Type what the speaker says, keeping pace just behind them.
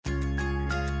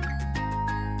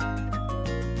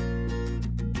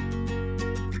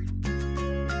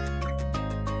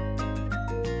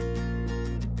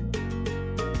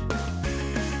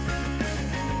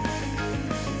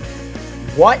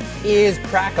What is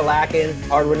crack-a-lackin',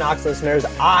 Hardwood Knocks listeners?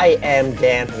 I am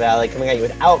Dan Favale, coming at you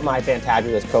without my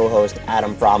fantabulous co-host,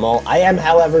 Adam Frommel. I am,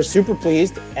 however, super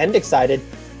pleased and excited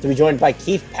to be joined by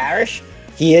Keith Parrish.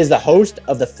 He is the host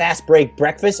of the Fast Break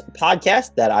Breakfast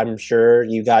podcast that I'm sure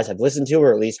you guys have listened to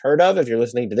or at least heard of if you're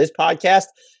listening to this podcast.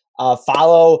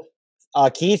 Follow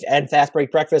Keith and Fast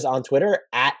Break Breakfast on Twitter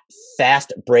at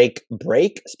Fast Break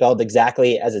Break, spelled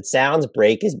exactly as it sounds.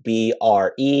 Break is B-R-E-A-K.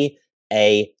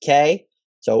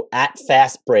 So at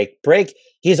Fast Break Break.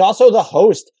 He's also the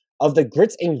host of the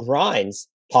Grits and Grinds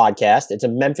podcast. It's a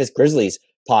Memphis Grizzlies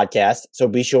podcast. So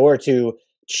be sure to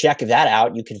check that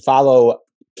out. You can follow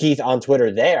Keith on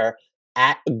Twitter there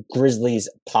at Grizzlies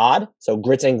Pod. So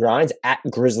Grits and Grinds at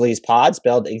Grizzlies Pod,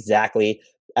 spelled exactly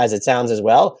as it sounds as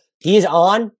well. He's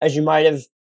on, as you might have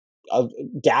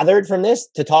gathered from this,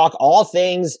 to talk all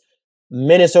things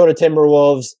Minnesota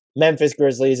Timberwolves, Memphis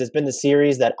Grizzlies. It's been the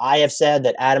series that I have said,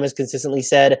 that Adam has consistently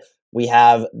said we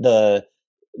have the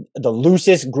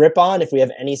loosest grip on, if we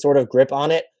have any sort of grip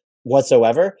on it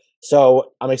whatsoever.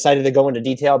 So I'm excited to go into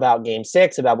detail about Game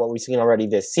 6, about what we've seen already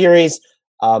this series.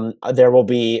 There will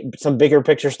be some bigger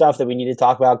picture stuff that we need to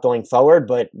talk about going forward,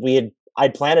 but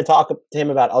I'd planned to talk to him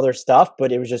about other stuff,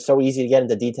 but it was just so easy to get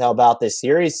into detail about this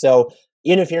series. So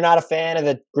even if you're not a fan of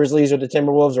the Grizzlies or the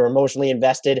Timberwolves or emotionally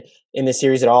invested in this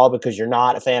series at all because you're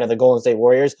not a fan of the Golden State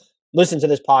Warriors, listen to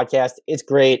this podcast. It's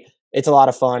great. It's a lot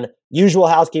of fun. Usual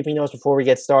housekeeping notes before we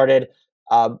get started.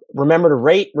 Remember to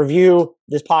rate, review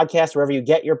this podcast wherever you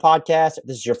get your podcast. If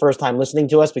this is your first time listening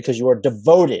to us because you are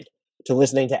devoted to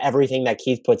listening to everything that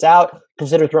Keith puts out,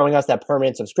 consider throwing us that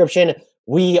permanent subscription.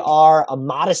 We are a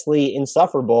modestly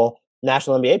insufferable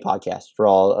National NBA podcast for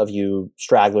all of you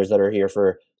stragglers that are here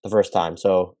for the first time.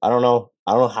 So I don't know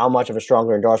how much of a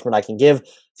stronger endorsement I can give.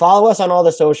 Follow us on all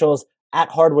the socials at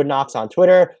Hardwood Knocks on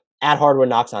Twitter, at Hardwood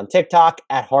Knocks on TikTok,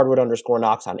 at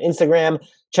Hardwood_Knocks on Instagram.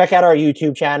 Check out our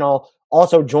YouTube channel.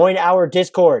 Also join our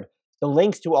Discord. The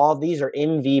links to all of these are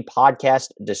in the podcast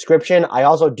description. I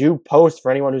also do post,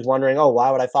 for anyone who's wondering, why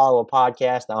would I follow a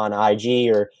podcast on IG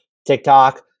or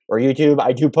TikTok or YouTube?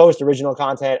 I do post original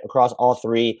content across all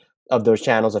three of those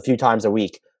channels a few times a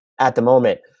week at the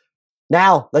moment.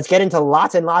 Now, let's get into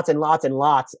lots and lots and lots and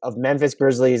lots of Memphis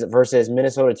Grizzlies versus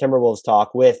Minnesota Timberwolves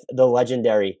talk with the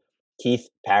legendary Keith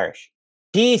Parrish.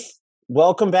 Keith,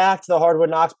 welcome back to the Hardwood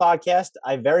Knocks podcast.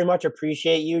 I very much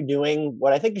appreciate you doing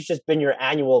what I think has just been your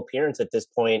annual appearance at this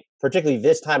point, particularly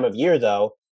this time of year,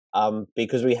 though,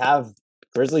 because we have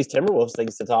Grizzlies Timberwolves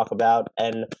things to talk about,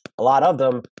 and a lot of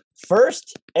them.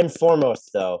 First and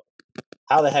foremost, though,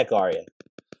 how the heck are you?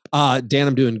 Dan,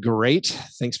 I'm doing great.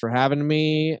 Thanks for having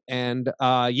me. And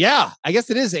I guess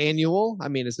it is annual. I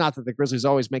mean, it's not that the Grizzlies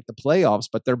always make the playoffs,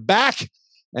 but they're back,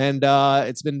 and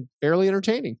it's been fairly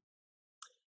entertaining.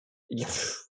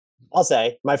 I'll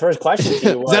say my first question to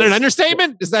you was, is that an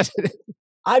understatement? Is that?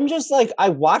 I'm just like, I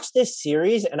watched this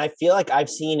series and I feel like I've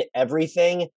seen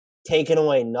everything, taken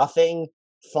away nothing,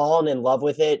 fallen in love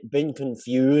with it, been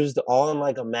confused, all in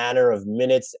like a matter of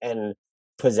minutes and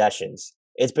possessions.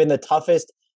 It's been the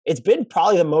toughest. It's been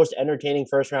probably the most entertaining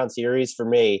first round series for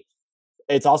me.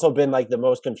 It's also been like the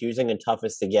most confusing and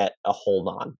toughest to get a hold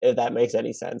on, if that makes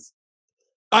any sense.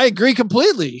 I agree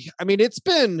completely. I mean, it's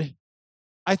been,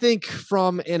 I think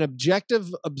from an objective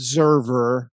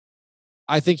observer,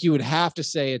 I think you would have to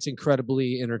say it's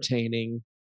incredibly entertaining.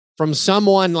 From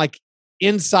someone like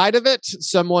inside of it,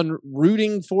 someone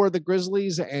rooting for the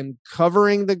Grizzlies and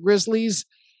covering the Grizzlies,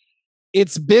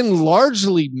 it's been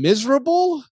largely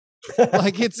miserable.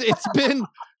 Like it's been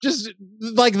just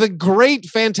like the great,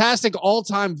 fantastic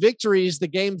all-time victories, the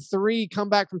game 3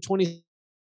 comeback from 26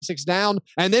 down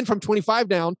and then from 25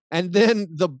 down. And then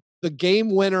the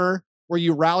game winner where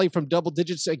you rally from double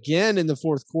digits again in the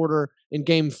fourth quarter in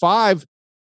game 5.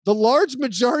 The large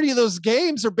majority of those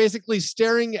games are basically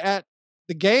staring at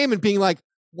the game and being like,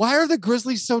 why are the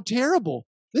Grizzlies so terrible?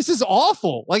 This is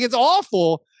awful. Like it's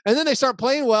awful. And then they start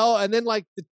playing well. And then like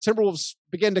the Timberwolves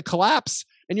begin to collapse.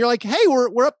 And you're like, hey,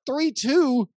 we're up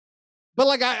 3-2, but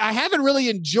like I haven't really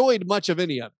enjoyed much of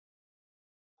any of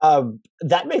it.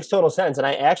 That makes total sense. And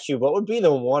I asked you, what would be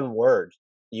the one word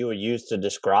you would use to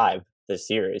describe this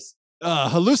series?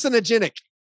 Hallucinogenic.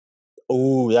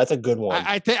 Oh, that's a good one.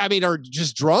 I mean, or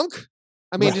just drunk.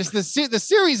 I mean, just the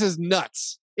series is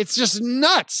nuts. It's just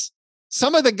nuts.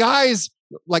 Some of the guys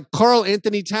like Karl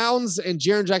Anthony Towns and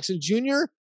Jaren Jackson Jr.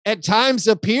 at times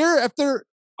appear if they're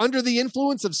under the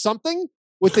influence of something.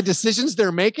 With the decisions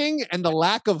they're making and the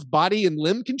lack of body and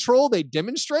limb control they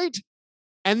demonstrate.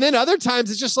 And then other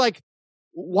times it's just like,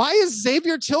 why is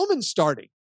Xavier Tillman starting?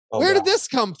 Where did this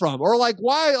come from? Or like,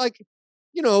 why, like,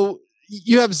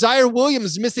 you have Zaire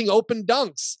Williams missing open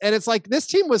dunks. And it's like, this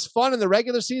team was fun in the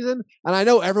regular season. And I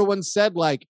know everyone said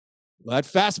like, that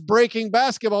fast breaking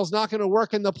basketball is not going to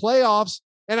work in the playoffs.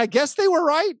 And I guess they were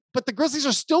right, but the Grizzlies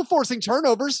are still forcing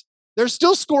turnovers. They're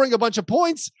still scoring a bunch of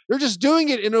points. They're just doing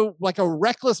it in a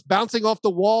reckless bouncing off the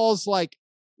walls, like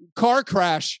car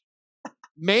crash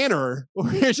manner.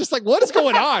 Where it's just like, what is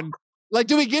going on? Like,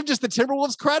 do we give just the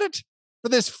Timberwolves credit for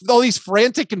all these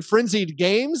frantic and frenzied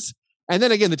games? And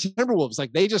then again, the Timberwolves,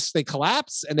 like they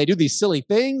collapse and they do these silly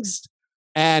things.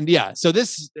 And yeah, so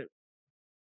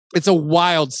it's a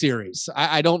wild series.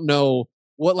 I don't know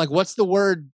what's the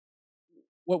word?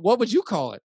 What would you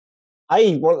call it?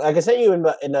 Like I said, you in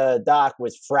the doc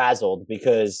was frazzled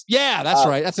because that's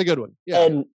right. That's a good one. Yeah.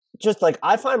 And just like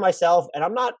I find myself, and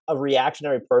I'm not a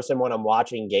reactionary person when I'm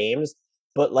watching games,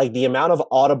 but like the amount of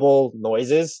audible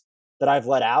noises that I've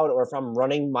let out, or if I'm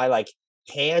running my like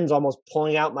hands almost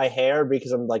pulling out my hair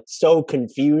because I'm like so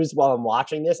confused while I'm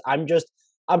watching this,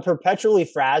 I'm perpetually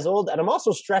frazzled, and I'm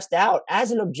also stressed out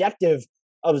as an objective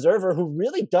observer who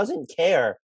really doesn't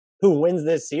care who wins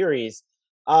this series.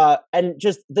 And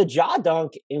just the Ja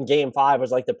dunk in Game 5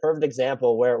 was like the perfect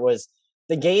example where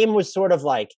the game was sort of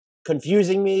like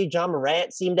confusing me. Ja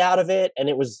Morant seemed out of it, and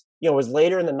it was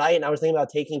later in the night, and I was thinking about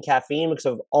taking caffeine because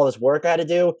of all this work I had to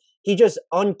do. He just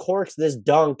uncorks this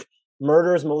dunk,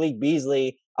 murders Malik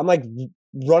Beasley. I'm like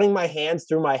running my hands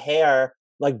through my hair,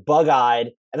 like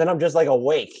bug-eyed, and then I'm just like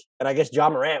awake. And I guess Ja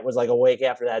Morant was like awake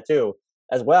after that too,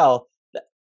 as well.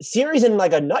 Series in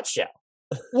like a nutshell.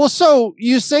 Well, so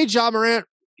you say Ja Morant,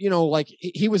 like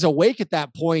he was awake at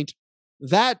that point.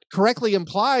 That correctly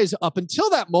implies up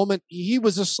until that moment, he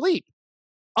was asleep.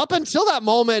 Up until that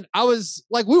moment, I was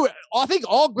like, I think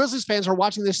all Grizzlies fans were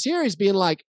watching this series being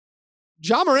like,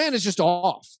 Ja Morant is just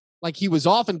off. Like he was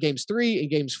off in games 3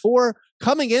 and games 4.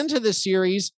 Coming into this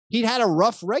series, he'd had a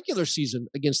rough regular season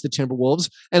against the Timberwolves.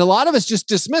 And a lot of us just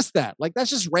dismissed that. Like that's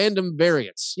just random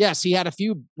variance. Yes, he had a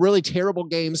few really terrible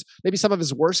games. Maybe some of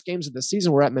his worst games of the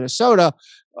season were at Minnesota.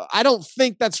 I don't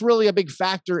think that's really a big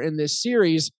factor in this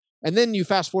series. And then you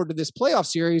fast forward to this playoff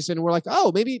series and we're like,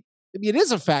 oh, maybe it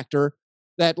is a factor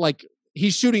that like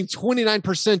he's shooting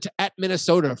 29% at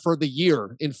Minnesota for the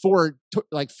year in four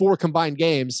combined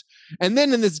games. And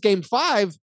then in this Game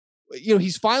 5,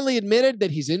 he's finally admitted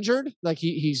that he's injured. Like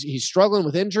he's struggling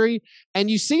with injury, and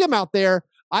you see him out there.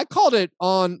 I called it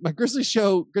on my Grizzlies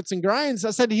show, Grits and Grinds.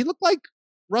 I said he looked like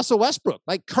Russell Westbrook,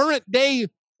 like current day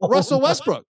Russell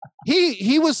Westbrook.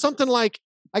 He was something like,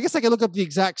 I guess I can look up the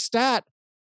exact stat.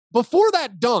 Before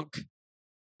that dunk,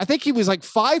 I think he was like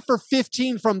 5 for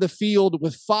 15 from the field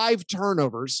with 5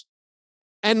 turnovers,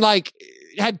 and like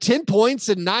had 10 points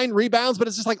and 9 rebounds, but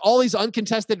it's just like all these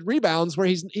uncontested rebounds where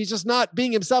he's just not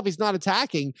being himself. He's not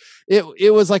attacking.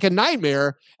 It was like a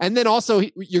nightmare. And then also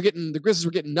the Grizzlies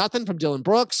were getting nothing from Dylan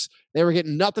Brooks. They were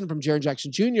getting nothing from Jaren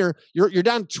Jackson Jr. You're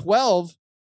down 12,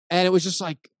 and it was just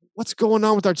like, what's going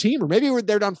on with our team? Or maybe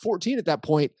they're down 14 at that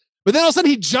point. But then all of a sudden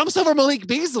he jumps over Malik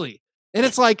Beasley, and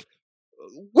it's like,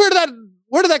 where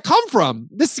did that come from?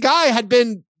 This guy had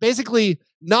been basically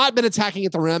not been attacking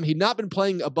at the rim. He'd not been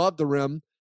playing above the rim.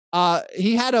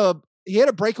 He had a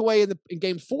breakaway in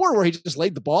Game 4 where he just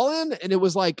laid the ball in, and it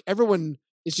was like everyone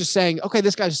is just saying, okay,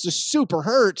 this guy's just super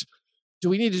hurt. Do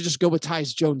we need to just go with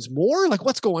Tyus Jones more? Like,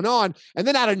 what's going on? And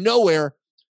then out of nowhere,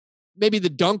 maybe the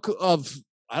dunk of,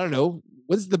 I don't know,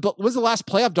 when's the last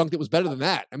playoff dunk that was better than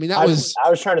that? I mean, I was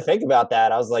trying to think about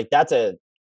that. I was like,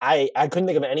 I couldn't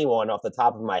think of anyone off the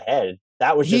top of my head.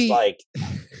 That was just like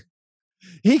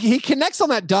he connects on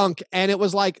that dunk, and it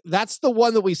was like that's the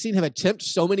one that we've seen him attempt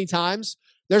so many times.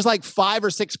 There's like 5 or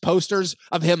 6 posters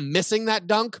of him missing that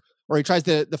dunk, or he tries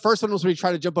to. The first one was when he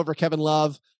tried to jump over Kevin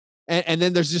Love, and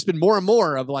then there's just been more and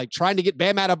more of like trying to get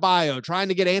Bam Adebayo, trying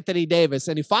to get Anthony Davis,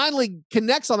 and he finally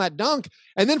connects on that dunk.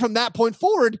 And then from that point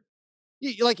forward,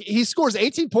 he scores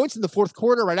 18 points in the fourth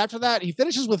quarter. Right after that, he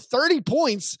finishes with 30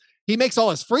 points. He makes all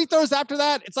his free throws after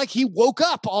that. It's like he woke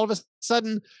up all of a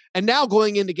sudden. And now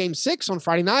going into Game 6 on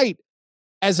Friday night,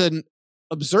 as an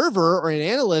observer or an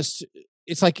analyst,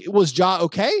 it's like, was Ja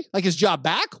okay? Like, is Ja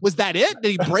back? Was that it? Did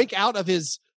he break out of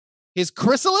his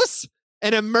chrysalis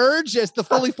and emerge as the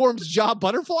fully formed Ja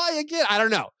butterfly again? I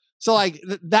don't know. So like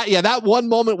that one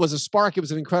moment was a spark. It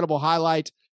was an incredible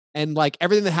highlight. And like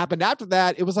everything that happened after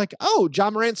that, it was like, oh,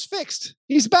 Ja Morant's fixed.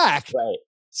 He's back. Right.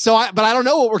 So, but I don't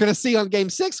know what we're going to see on Game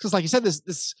 6 because, like you said,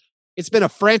 it's been a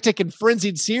frantic and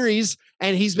frenzied series,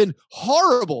 and he's been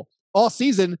horrible all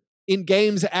season in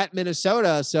games at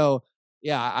Minnesota. So,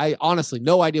 yeah, I honestly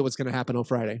no idea what's going to happen on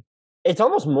Friday. It's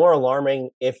almost more alarming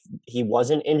if he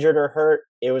wasn't injured or hurt.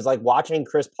 It was like watching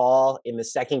Chris Paul in the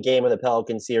second game of the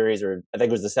Pelican series, or I think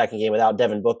it was the second game without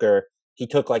Devin Booker. He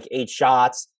took like 8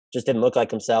 shots, just didn't look like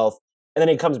himself. And then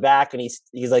he comes back and he's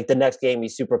like the next game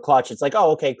he's super clutch. It's like,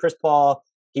 oh, okay, Chris Paul,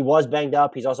 he was banged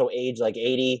up. He's also aged like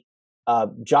 80.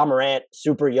 Ja Morant,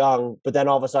 super young, but then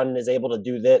all of a sudden is able to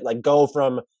do this, like go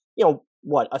from,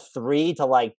 a 3 to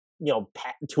like,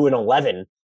 to an 11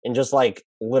 in just like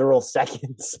literal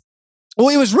seconds. Well,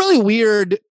 it was really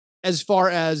weird as far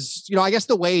as, I guess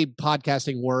the way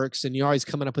podcasting works, and you're always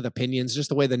coming up with opinions, just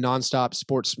the way the nonstop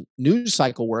sports news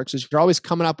cycle works, is you're always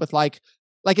coming up with like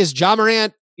is Ja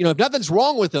Morant, if nothing's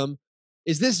wrong with him,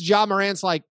 is this Ja Morant's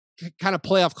like kind of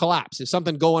playoff collapse? Is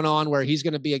something going on where he's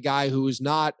going to be a guy who's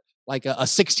not like a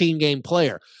 16 game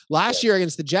player? Last year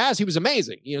against the Jazz, he was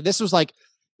amazing. This was like,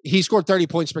 he scored 30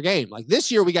 points per game. Like this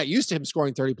year, we got used to him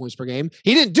scoring 30 points per game.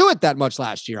 He didn't do it that much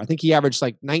last year. I think he averaged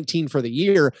like 19 for the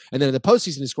year. And then in the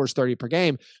postseason, he scores 30 per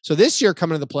game. So this year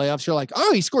coming to the playoffs, you're like,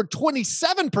 oh, he scored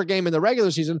 27 per game in the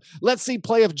regular season. Let's see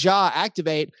playoff Ja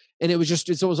activate. And it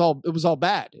was all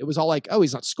bad. It was all like, oh,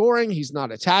 he's not scoring. He's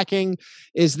not attacking.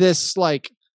 Is this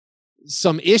like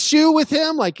some issue with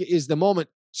him? Like, is the moment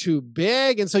too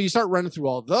big? And so you start running through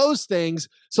all those things.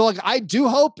 So like, I do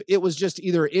hope it was just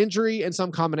either injury and some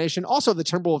combination. Also, the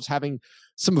Timberwolves having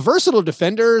some versatile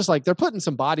defenders, like they're putting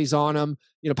some bodies on him.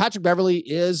 Patrick Beverley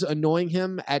is annoying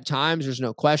him at times. There's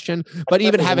no question, but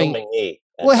even having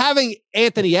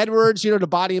Anthony Edwards, to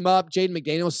body him up. Jaden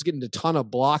McDaniels is getting a ton of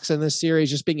blocks in this series,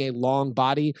 just being a long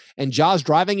body, and Ja's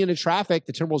driving into traffic.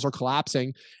 The Timberwolves are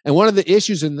collapsing. And one of the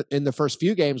issues in the first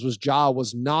few games was Ja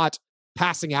was not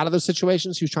passing out of those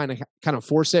situations. He was trying to kind of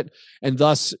force it. And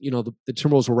thus, the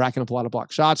Timberwolves were racking up a lot of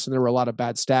block shots, and there were a lot of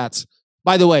bad stats.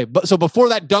 By the way, so before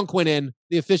that dunk went in,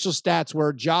 the official stats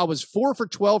were Ja was 4 for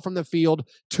 12 from the field,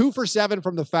 2 for 7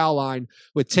 from the foul line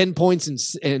with 10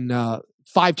 points and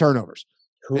 5 turnovers.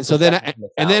 And so then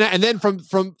from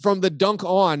the dunk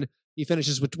on, he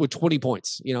finishes with 20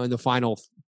 points, in the final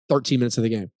 13 minutes of the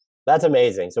game. That's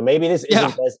amazing. So maybe this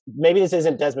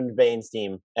isn't Desmond Bane's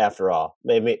team after all.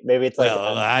 Maybe it's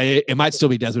like it might still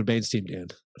be Desmond Bane's team, Dan.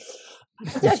 I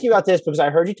have to ask you about this because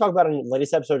I heard you talk about it in the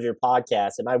latest episode of your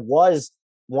podcast, and I was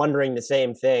wondering the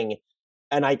same thing.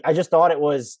 And I just thought it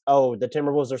was, the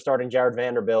Timberwolves are starting Jared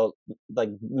Vanderbilt. Like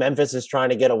Memphis is trying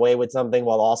to get away with something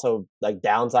while also like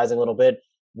downsizing a little bit.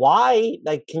 Why?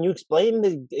 Like, can you explain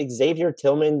the Xavier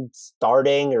Tillman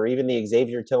starting or even the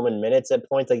Xavier Tillman minutes at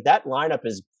points? Like that lineup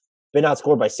has been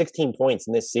outscored by 16 points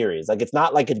in this series. Like it's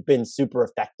not like it's been super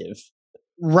effective.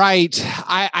 Right.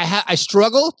 I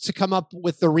struggle to come up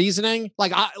with the reasoning.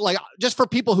 Like just for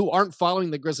people who aren't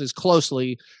following the Grizzlies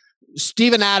closely,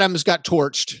 Steven Adams got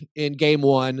torched in game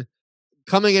 1.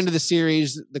 Coming into the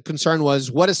series, the concern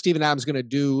was, what is Steven Adams going to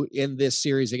do in this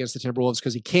series against the Timberwolves?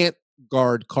 Because he can't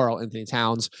guard Karl-Anthony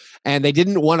Towns. And they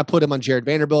didn't want to put him on Jared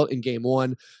Vanderbilt in game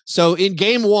 1. So in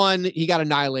game 1, he got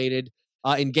annihilated.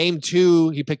 In game 2,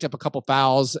 he picked up a couple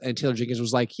fouls, and Taylor Jenkins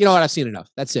was like, you know what? I've seen enough.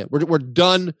 That's it. We're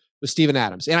done with Steven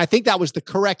Adams. And I think that was the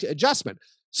correct adjustment.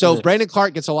 So Brandon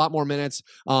Clark gets a lot more minutes.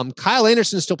 Kyle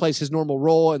Anderson still plays his normal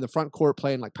role in the front court,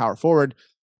 playing like power forward.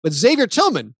 But Xavier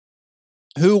Tillman,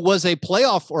 who was a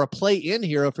playoff or a play-in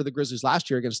hero for the Grizzlies last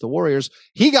year against the Warriors,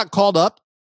 he got called up.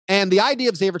 And the idea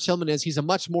of Xavier Tillman is he's a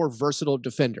much more versatile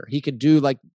defender. He can do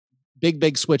like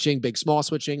big switching, big small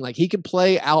switching. Like he can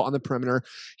play out on the perimeter.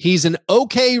 He's an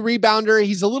okay rebounder.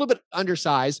 He's a little bit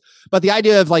undersized, but the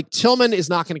idea of like Tillman is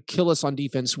not going to kill us on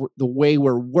defense the way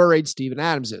we're worried Steven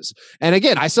Adams is. And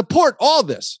again, I support all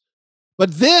this,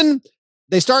 but then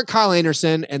they start Kyle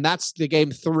Anderson, and that's the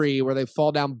game 3 where they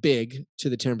fall down big to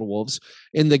the Timberwolves.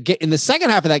 In the second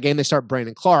half of that game, they start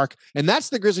Brandon Clark, and that's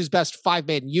the Grizzlies' best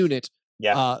 5-man unit.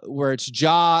 Yeah, where it's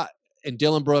Ja and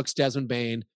Dillon Brooks, Desmond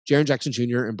Bane, Jaren Jackson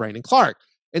Jr., and Brandon Clark.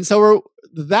 And so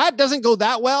that doesn't go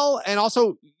that well. And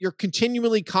also, you're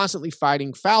constantly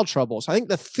fighting foul trouble. So I think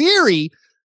the theory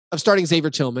of starting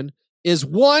Xavier Tillman is,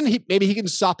 1, maybe he can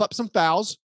sop up some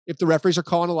fouls if the referees are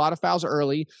calling a lot of fouls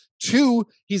early. 2,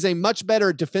 he's a much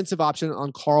better defensive option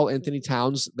on Karl-Anthony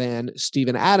Towns than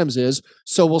Steven Adams is.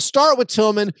 So we'll start with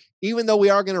Tillman, even though we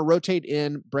are going to rotate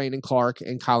in Brandon Clark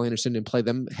and Kyle Anderson and play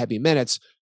them heavy minutes.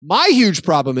 My huge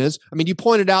problem is, you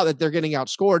pointed out that they're getting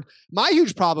outscored. My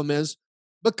huge problem is,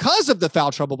 because of the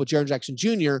foul trouble with Jaren Jackson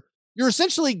Jr., you're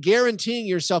essentially guaranteeing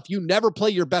yourself you never play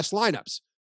your best lineups.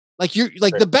 Like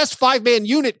the best 5-man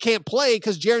unit can't play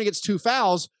because Jaren gets 2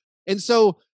 fouls. And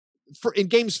so in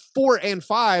games 4 and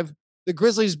 5, the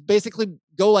Grizzlies basically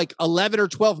go like 11 or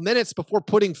 12 minutes before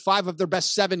putting 5 of their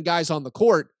best 7 guys on the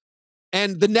court.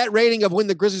 And the net rating of when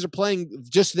the Grizzlies are playing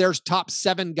just their top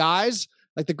 7 guys,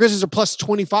 Like the Grizzlies are plus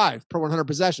 25 per 100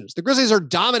 possessions. The Grizzlies are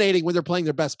dominating when they're playing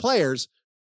their best players.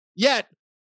 Yet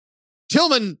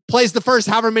Tillman plays the first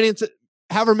however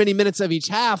many minutes of each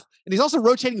half. And he's also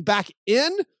rotating back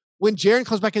in when Jaren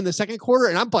comes back in the second quarter.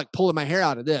 And I'm like pulling my hair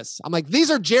out of this. I'm like,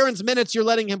 these are Jaren's minutes. You're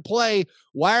letting him play.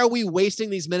 Why are we wasting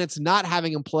these minutes, not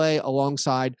having him play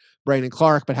alongside Brandon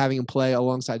Clarke, but having him play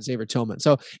alongside Xavier Tillman?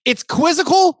 So it's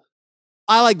quizzical.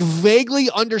 I like vaguely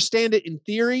understand it in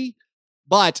theory,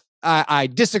 but I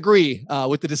disagree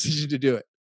with the decision to do it.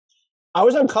 I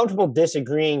was uncomfortable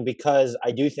disagreeing because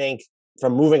I do think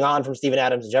from moving on from Steven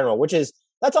Adams in general,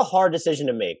 that's a hard decision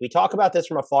to make. We talk about this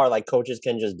from afar, like coaches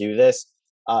can just do this.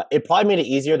 It probably made it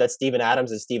easier that Steven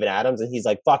Adams is Steven Adams and he's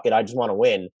like, fuck it, I just want to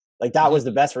win. Like that was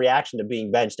the best reaction to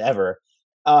being benched ever.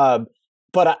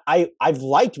 But I've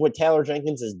liked what Taylor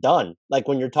Jenkins has done. Like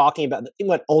when you're talking about, he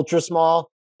went ultra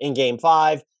small in game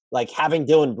 5, like having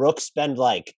Dylan Brooks spend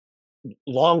like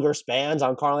longer spans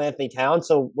on Karl-Anthony Towns.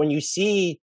 So when you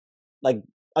see like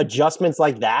adjustments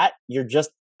like that,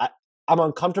 I'm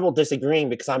uncomfortable disagreeing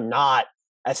because I'm not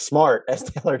as smart as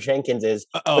Taylor Jenkins is.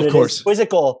 Of course.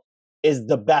 Quizzical is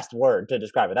the best word to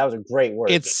describe it. That was a great word.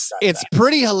 It's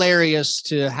pretty hilarious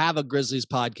to have a Grizzlies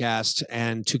podcast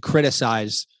and to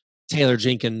criticize Taylor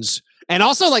Jenkins. And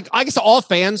also, like, I guess all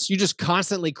fans, you just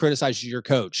constantly criticize your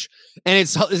coach. And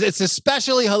it's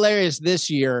especially hilarious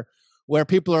this year where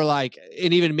people are like,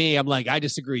 and even me, I'm like, I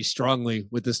disagree strongly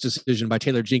with this decision by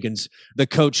Taylor Jenkins, the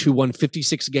coach who won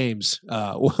 56 games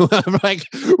like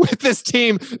with this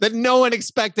team that no one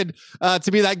expected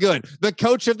to be that good. The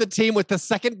coach of the team with the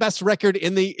second best record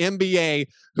in the NBA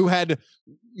who had,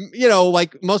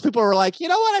 like most people were like, you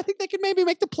know what? I think they could maybe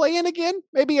make the play-in again,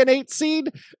 maybe an 8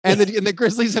 seed. And the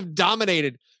Grizzlies have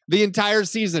dominated the entire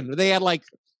season. They had like,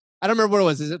 I don't remember what it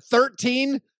was. Is it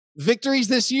 13 victories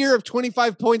this year of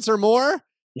 25 points or more?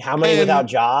 How many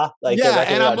without Ja? Like they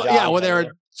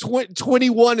were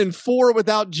 21-4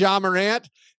 without Ja Morant.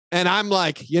 And I'm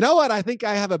like, you know what? I think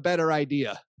I have a better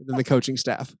idea than the coaching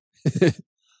staff.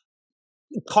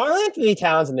 Karl-Anthony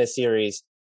Towns in this series,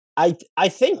 I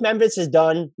think Memphis has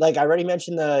done, like I already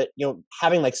mentioned,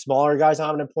 having like smaller guys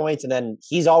dominant points, and then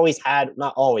he's always had,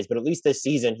 not always, but at least this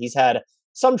season, he's had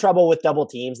some trouble with double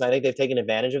teams, and I think they've taken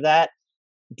advantage of that.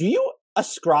 Do you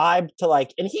ascribe to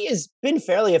and he has been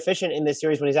fairly efficient in this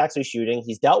series when he's actually shooting.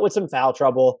 He's dealt with some foul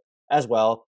trouble as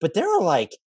well, but there are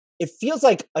it feels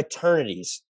like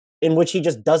eternities in which he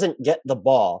just doesn't get the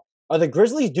ball. Are the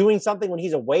Grizzlies doing something when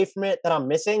he's away from it that I'm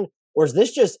missing? Or is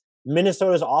this just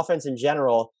Minnesota's offense in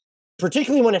general,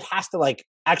 particularly when it has to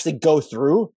actually go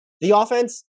through the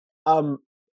offense,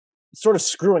 sort of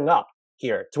screwing up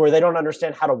here to where they don't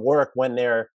understand how to work when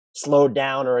they're slowed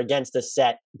down or against a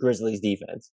set Grizzlies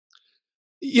defense?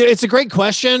 Yeah, it's a great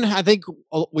question. I think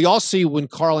we all see when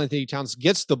Karl-Anthony Towns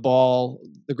gets the ball,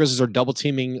 the Grizzlies are double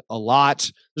teaming a lot.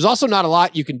 There's also not a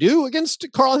lot you can do against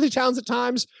Karl-Anthony Towns at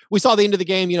times. We saw the end of the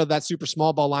game, that super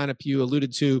small ball lineup you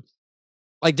alluded to.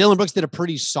 Like Dylan Brooks did a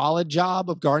pretty solid job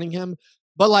of guarding him.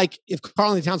 But if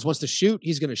Karl-Anthony Towns wants to shoot,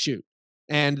 he's going to shoot.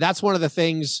 And that's one of the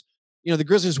things, the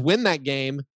Grizzlies win that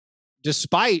game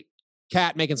despite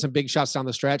Cat making some big shots down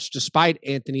the stretch, despite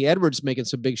Anthony Edwards making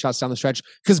some big shots down the stretch,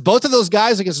 because both of those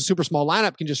guys against a super small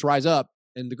lineup can just rise up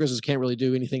and the Grizzlies can't really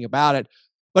do anything about it.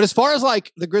 But as far as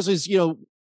the Grizzlies,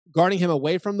 guarding him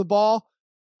away from the ball,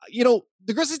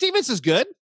 the Grizzlies defense is good.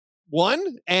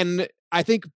 And I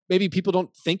think maybe people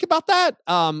don't think about that.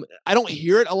 I don't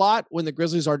hear it a lot when the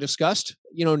Grizzlies are discussed,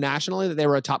 nationally, that they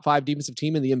were a top 5 defensive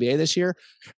team in the NBA this year.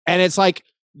 And it's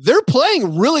they're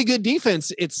playing really good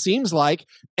defense, it seems like.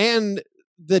 And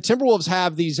the Timberwolves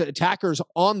have these attackers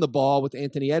on the ball with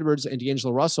Anthony Edwards and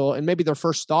D'Angelo Russell, and maybe their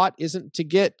first thought isn't to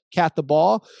get Cat the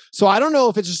ball. So I don't know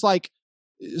if it's just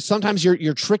sometimes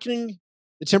you're tricking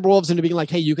the Timberwolves into being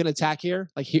hey, you can attack here.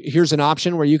 Here's an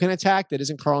option where you can attack that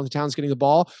isn't Karl-Anthony Towns getting the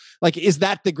ball. Is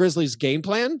that the Grizzlies' game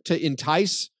plan to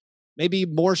entice maybe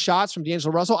more shots from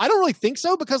D'Angelo Russell? I don't really think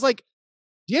so because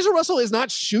D'Angelo Russell is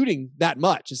not shooting that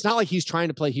much. It's not like he's trying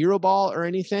to play hero ball or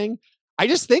anything. I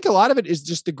just think a lot of it is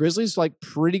just the Grizzlies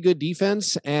pretty good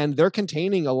defense, and they're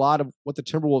containing a lot of what the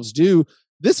Timberwolves do.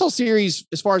 This whole series,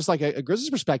 as far as a Grizzlies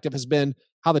perspective, has been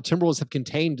how the Timberwolves have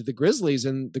contained the Grizzlies,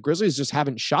 and the Grizzlies just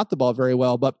haven't shot the ball very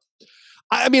well. But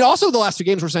I mean, also the last 2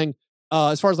 games we're saying,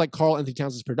 as far as Karl-Anthony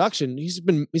Towns' production, he's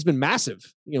been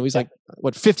massive. He's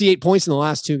 58 points in the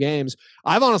last 2 games.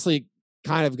 I've honestly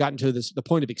kind of gotten to the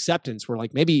point of acceptance where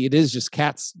maybe it is just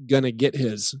Cat's gonna get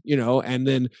his, and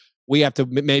then we have to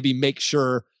maybe make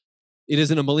sure it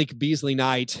isn't a Malik Beasley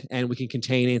night and we can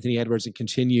contain Anthony Edwards and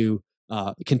continue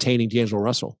containing D'Angelo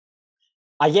Russell.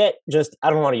 I get I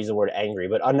don't want to use the word angry,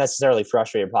 but unnecessarily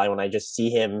frustrated probably when I just see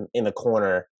him in the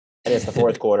corner and it's the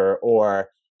fourth quarter. Or,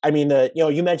 I mean,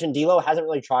 you mentioned D'Lo hasn't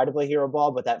really tried to play hero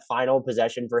ball, but that final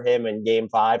possession for him in game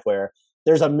 5 where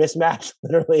there's a mismatch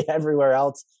literally everywhere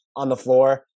else on the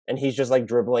floor and he's just like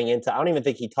dribbling into, I don't even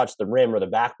think he touched the rim or the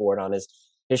backboard on his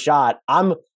shot.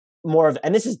 I'm more of,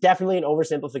 and this is definitely an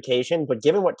oversimplification, but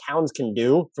given what Towns can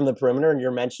do from the perimeter, and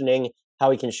you're mentioning how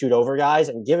he can shoot over guys,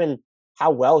 and given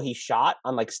how well he shot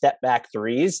on like step back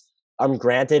threes,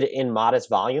 granted in modest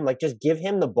volume, like just give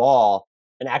him the ball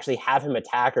and actually have him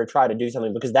attack or try to do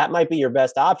something, because that might be your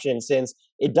best option, since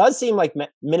it does seem like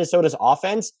Minnesota's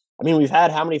offense, I mean, we've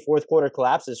had how many fourth quarter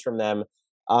collapses from them?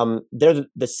 They're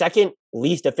the second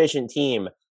least efficient team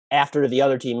after the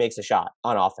other team makes a shot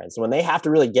on offense. So when they have to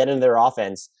really get into their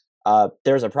offense,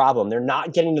 there's a problem. They're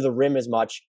not getting to the rim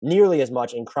nearly as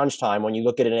much in crunch time. When you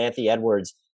look at an Anthony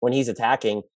Edwards, when he's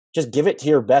attacking, just give it to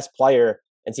your best player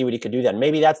and see what he could do then.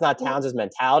 Maybe that's not Towns'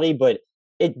 mentality, but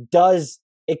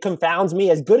it confounds me.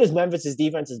 As good as Memphis'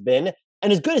 defense has been,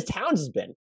 and as good as Towns has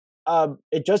been,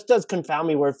 it just does confound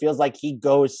me where it feels like he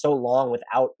goes so long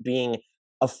without being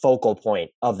a focal point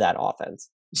of that offense.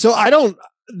 So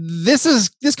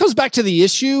this goes back to the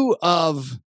issue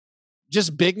of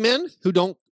just big men who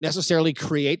don't necessarily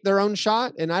create their own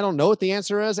shot. And I don't know what the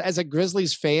answer is as a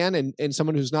Grizzlies fan and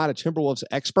someone who's not a Timberwolves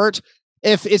expert.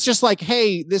 If it's just like,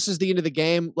 hey, this is the end of the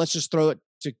game, let's just throw it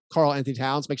to Karl-Anthony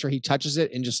Towns, make sure he touches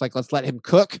it, and just like, let's let him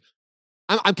cook.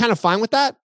 I'm kind of fine with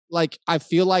that. Like, I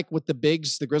feel like with the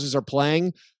bigs the Grizzlies are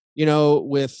playing,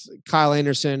 with Kyle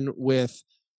Anderson, with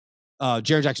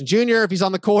Jaren Jackson Jr., if he's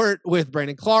on the court, with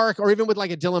Brandon Clark, or even with like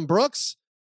a Dylan Brooks,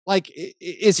 like,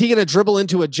 is he going to dribble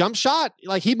into a jump shot?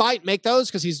 Like, he might make those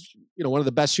because he's, one of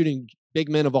the best shooting big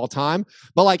men of all time.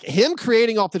 But like, him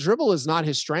creating off the dribble is not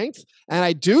his strength. And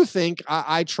I do think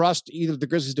I trust either the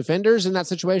Grizzlies defenders in that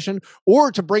situation,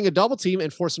 or to bring a double team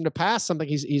and force him to pass, something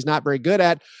he's not very good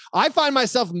at. I find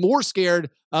myself more scared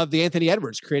of the Anthony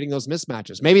Edwards creating those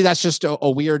mismatches. Maybe that's just a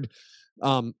weird,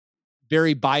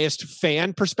 very biased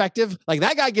fan perspective. Like,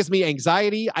 that guy gives me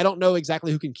anxiety. I don't know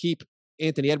exactly who can keep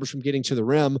Anthony Edwards from getting to the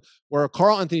rim, where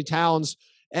Karl-Anthony Towns,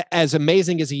 as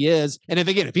amazing as he is, and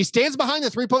if he stands behind the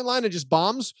 3-point line and just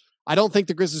bombs, I don't think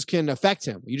the Grizzlies can affect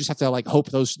him. You just have to like hope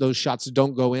those shots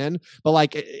don't go in. But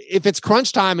like, if it's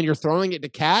crunch time and you're throwing it to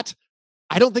Cat,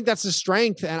 I don't think that's his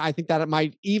strength, and I think that it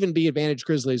might even be advantage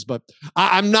Grizzlies, but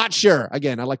I'm not sure.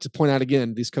 Again, I'd like to point out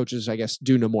again, these coaches, I guess,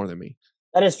 do know more than me.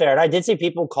 That is fair. And I did see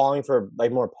people calling for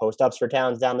like more post-ups for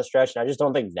Towns down the stretch, and I just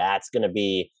don't think that's going to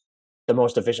be the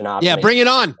most efficient option. Yeah, bring it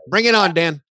on. Bring it on,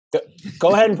 Dan.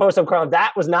 Go ahead and post up, Carl.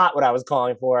 That was not what I was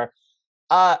calling for.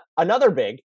 Another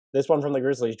big, this one from the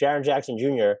Grizzlies, Jaren Jackson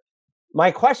Jr.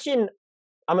 My question,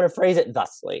 I'm going to phrase it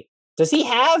thusly. Does he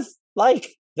have like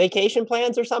vacation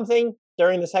plans or something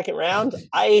during the second round?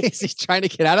 Is he trying to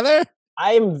get out of there?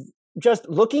 I'm just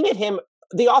looking at him.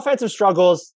 The offensive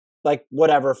struggles, like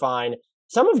whatever, fine.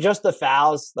 Some of just the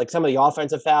fouls, like some of the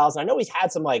offensive fouls. I know he's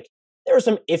had some there were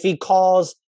some iffy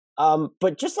calls,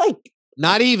 but just like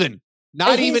not even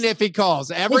iffy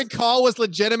calls. Every call was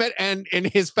legitimate, and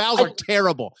his fouls are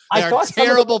terrible. They are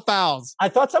terrible fouls. I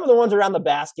thought some of the ones around the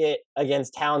basket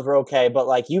against Towns were okay, but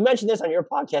like you mentioned this on your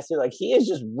podcast too, like he is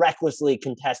just recklessly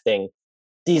contesting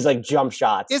these like jump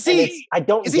shots. Is he?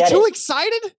 Is he too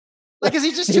excited? Like, is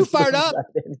he just too fired up?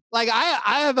 Like,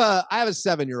 I have a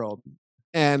 7-year-old,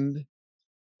 and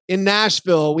in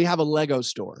Nashville we have a Lego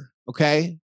store.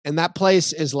 Okay, and that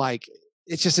place is like,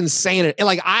 it's just insane. And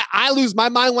like, I lose my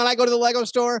mind when I go to the Lego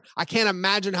store. I can't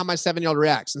imagine how my 7-year-old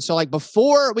reacts. And so like,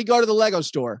 before we go to the Lego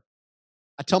store,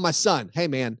 I tell my son, hey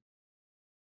man,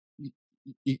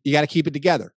 you got to keep it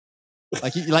together.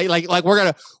 Like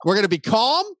we're going to be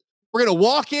calm. We're going to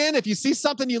walk in. If you see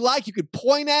something you like, you could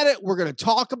point at it. We're going to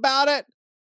talk about it.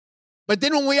 But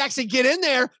then when we actually get in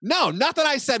there, no, nothing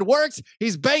I said works.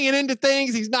 He's banging into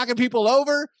things. He's knocking people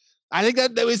over. I think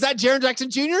that Jaren Jackson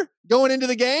Jr. going into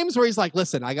the games where he's like,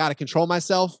 listen, I got to control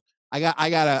myself. I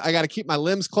got to keep my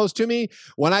limbs close to me.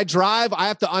 When I drive, I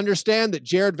have to understand that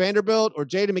Jared Vanderbilt or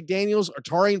Jaden McDaniels or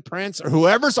Taurean Prince or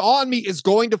whoever's on me is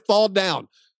going to fall down.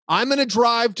 I'm going to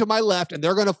drive to my left and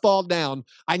they're going to fall down.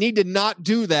 I need to not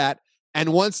do that.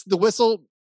 And once the whistle,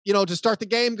 to start the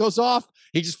game goes off,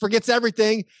 he just forgets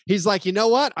everything. He's like, you know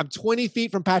what? I'm 20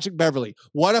 feet from Patrick Beverley.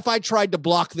 What if I tried to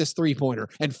block this 3-pointer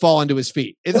and fall into his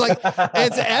feet? It's like,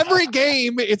 it's every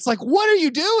game. It's like, what are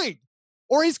you doing?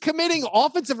 Or he's committing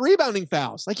offensive rebounding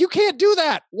fouls. Like, you can't do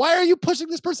that. Why are you pushing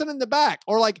this person in the back?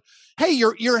 Or like, hey,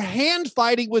 you're hand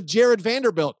fighting with Jared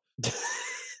Vanderbilt.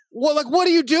 Well, like, what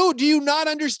do you do? Do you not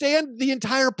understand the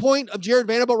entire point of Jared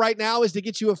Vanderbilt right now is to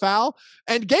get you a foul?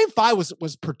 And game 5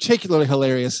 was particularly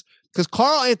hilarious because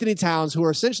Karl Anthony Towns, who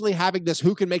are essentially having this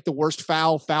who can make the worst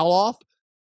foul off,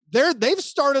 they've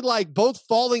started like both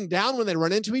falling down when they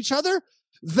run into each other.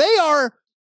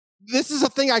 This is a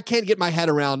thing I can't get my head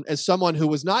around as someone who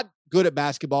was not good at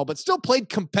basketball, but still played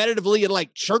competitively in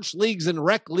like church leagues and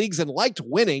rec leagues and liked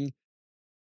winning.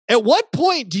 At what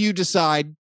point do you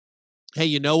decide, hey,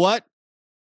 you know what?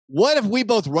 What if we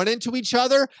both run into each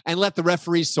other and let the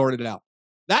referees sort it out?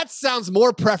 That sounds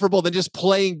more preferable than just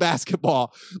playing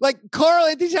basketball. Like Karl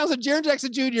Anthony Towns and Jaren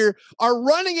Jackson Jr. are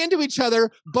running into each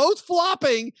other, both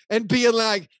flopping and being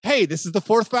like, hey, this is the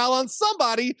 4th foul on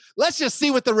somebody. Let's just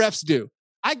see what the refs do.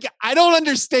 I don't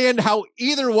understand how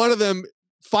either one of them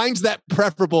finds that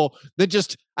preferable than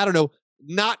just, I don't know,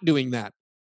 not doing that.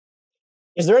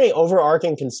 Is there any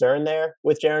overarching concern there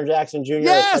with Jaren Jackson Jr.?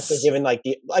 Yes! Especially given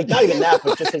not even that,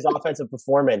 but just his offensive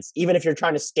performance, even if you're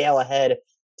trying to scale ahead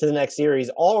to the next series.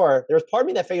 Or there's part of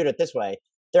me that figured it this way.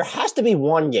 There has to be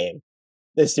one game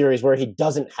this series where he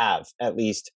doesn't have at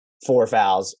least 4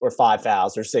 fouls or 5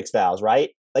 fouls or 6 fouls,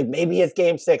 right? Like maybe it's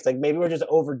game 6. Like maybe we're just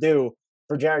overdue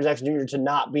for Jaren Jackson Jr. to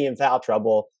not be in foul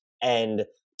trouble and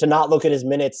to not look at his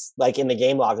minutes like in the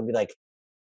game log and be like,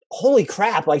 holy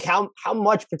crap, like how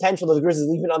much potential are the Grizzlies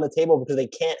leaving on the table because they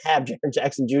can't have Jaren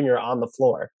Jackson Jr. on the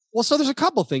floor? Well, so there's a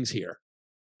couple things here.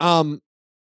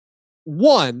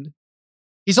 One,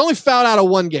 he's only fouled out of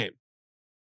 1 game.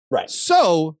 Right.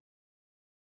 So,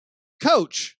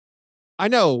 coach, I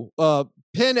know,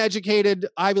 Penn-educated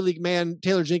Ivy League man,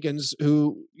 Taylor Jenkins,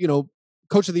 who,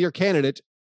 coach of the year candidate,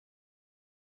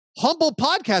 humble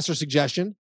podcaster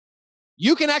suggestion,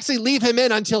 you can actually leave him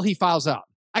in until he fouls out.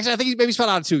 Actually, I think he's fouled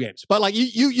out of 2 games, but like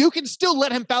you can still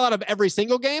let him foul out of every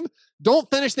single game. Don't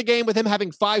finish the game with him having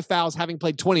 5 fouls, having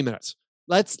played 20 minutes.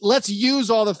 Let's use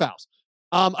all the fouls.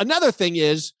 Another thing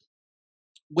is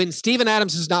when Steven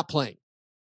Adams is not playing,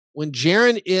 when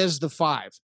Jaren is the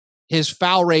 5, his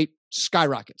foul rate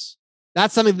skyrockets.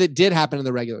 That's something that did happen in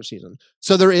the regular season.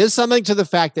 So there is something to the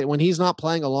fact that when he's not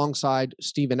playing alongside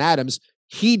Steven Adams,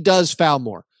 he does foul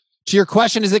more. To your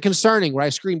question, is it concerning? Where I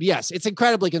screamed, yes, it's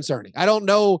incredibly concerning. I don't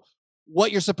know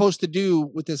what you're supposed to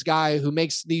do with this guy who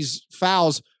makes these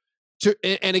fouls.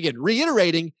 And again,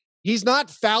 reiterating, he's not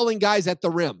fouling guys at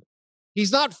the rim.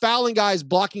 He's not fouling guys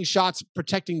blocking shots,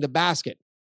 protecting the basket.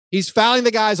 He's fouling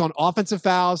the guys on offensive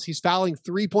fouls. He's fouling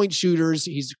 3-point shooters.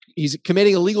 He's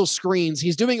committing illegal screens.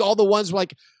 He's doing all the ones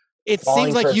like it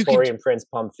seems like you can. Prince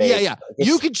pump fake. Yeah.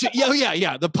 You could.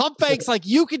 Yeah. The pump fakes, like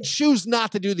you could choose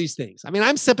not to do these things. I mean,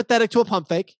 I'm sympathetic to a pump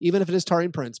fake, even if it is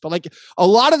Taurean Prince. But like a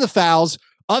lot of the fouls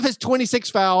of his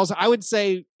 26 fouls, I would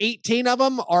say 18 of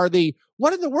them are the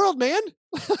what in the world, man?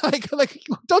 like,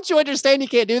 don't you understand? You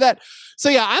can't do that. So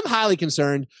yeah, I'm highly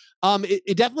concerned.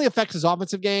 It definitely affects his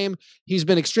offensive game. He's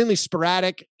been extremely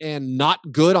sporadic and not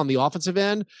good on the offensive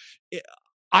end.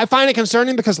 I find it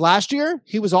concerning because last year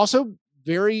he was also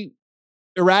very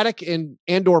erratic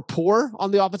and/or poor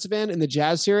on the offensive end in the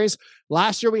Jazz series.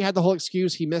 Last year we had the whole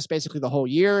excuse he missed basically the whole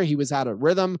year. He was out of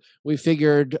rhythm. We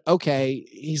figured, okay,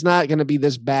 he's not going to be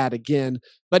this bad again.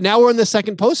 But now we're in the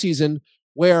second postseason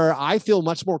where I feel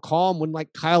much more calm when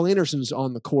like Kyle Anderson's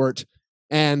on the court.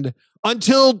 And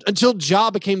until Ja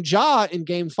became Ja in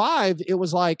game 5, it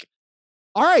was like,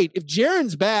 all right, if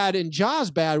Jaren's bad and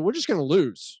Ja's bad, we're just going to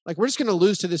lose. Like we're just going to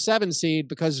lose to the 7 seed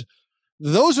because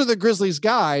those are the Grizzlies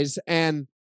guys. And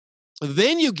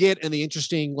then you get in the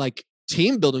interesting like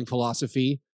team building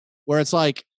philosophy where it's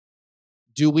like,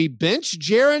 do we bench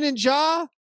Jaren and Ja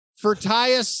for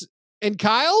Tyus and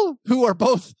Kyle, who are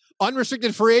both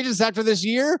unrestricted free agents after this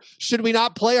year? Should we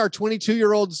not play our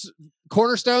 22-year-olds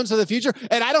cornerstones of the future?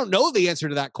 And I don't know the answer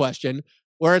to that question,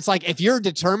 where it's like, if you're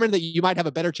determined that you might have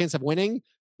a better chance of winning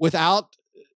without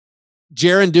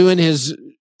Jaren doing his,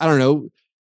 I don't know,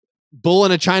 bull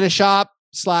in a china shop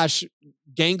 /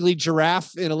 gangly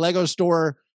giraffe in a Lego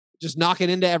store, just knocking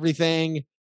into everything.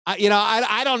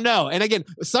 I don't know. And again,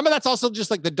 some of that's also just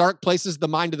like the dark places the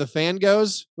mind of the fan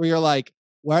goes, where you're like,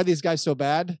 why are these guys so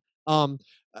bad? And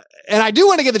I do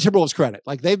want to give the Timberwolves credit.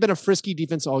 Like they've been a frisky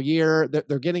defense all year.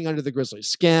 They're getting under the Grizzlies'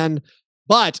 skin,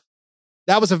 but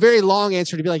that was a very long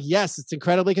answer to be like, yes, it's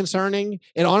incredibly concerning.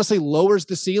 It honestly lowers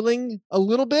the ceiling a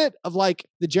little bit of like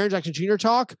the Jaren Jackson Jr.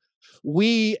 talk.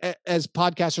 We, as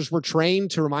podcasters, were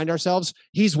trained to remind ourselves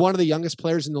he's one of the youngest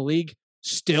players in the league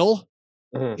still.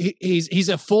 Mm-hmm. He's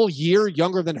a full year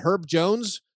younger than Herb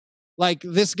Jones. Like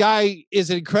this guy is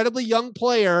an incredibly young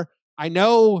player. I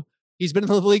know he's been in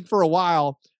the league for a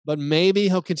while, but maybe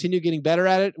he'll continue getting better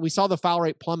at it. We saw the foul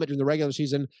rate plummet during the regular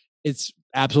season. It's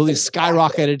absolutely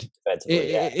skyrocketed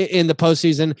in the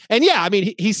postseason. And yeah, I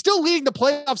mean, he's still leading the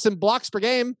playoffs in blocks per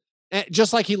game,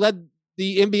 just like he led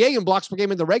the NBA in blocks per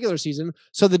game in the regular season.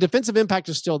 So the defensive impact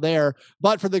is still there.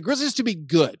 But for the Grizzlies to be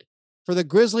good, for the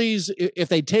Grizzlies, if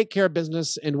they take care of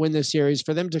business and win this series,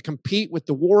 for them to compete with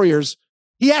the Warriors,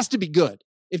 he has to be good.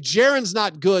 If Jaren's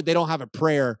not good, they don't have a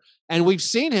prayer. And we've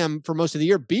seen him for most of the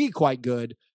year be quite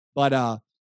good. But I'm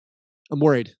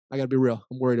worried. I got to be real.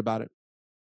 I'm worried about it.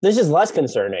 This is less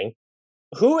concerning.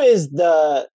 Who has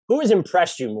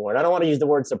impressed you more? And I don't want to use the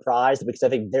word surprised because I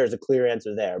think there's a clear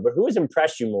answer there. But who has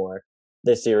impressed you more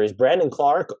this series, Brandon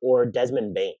Clarke or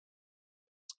Desmond Bane?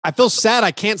 I feel sad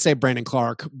I can't say Brandon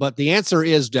Clarke, but the answer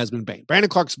is Desmond Bane. Brandon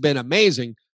Clarke's been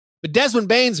amazing, but Desmond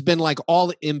Bane's been like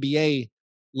all NBA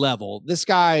level. This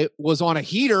guy was on a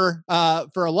heater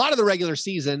for a lot of the regular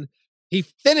season. He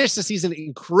finished the season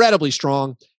incredibly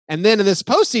strong. And then in this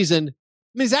postseason,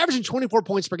 I mean, he's averaging 24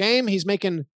 points per game. He's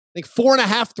making like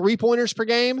 4.5 3-pointers per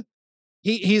game.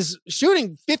 He's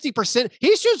shooting 50%.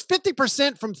 He shoots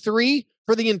 50% from three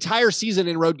for the entire season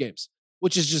in road games,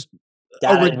 which is just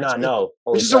I did not know.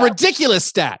 Which is a ridiculous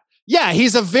stat. Yeah,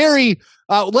 he's a very,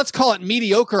 let's call it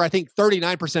mediocre, I think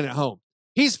 39% at home.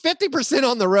 He's 50%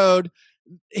 on the road.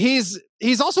 He's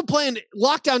also playing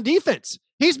lockdown defense.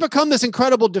 He's become this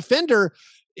incredible defender.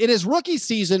 In his rookie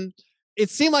season, it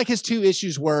seemed like his two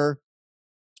issues were,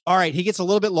 all right, he gets a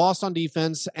little bit lost on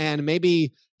defense, and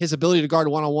maybe his ability to guard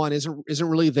one-on-one isn't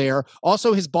really there.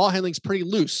 Also, his ball handling's pretty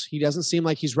loose. He doesn't seem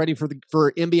like he's ready for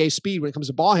NBA speed when it comes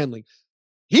to ball handling.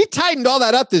 He tightened all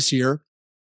that up this year.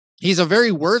 He's a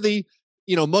very worthy,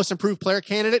 most improved player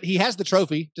candidate. He has the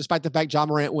trophy, despite the fact Ja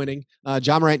Morant winning.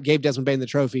 Ja Morant gave Desmond Bane the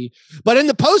trophy. But in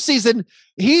the postseason,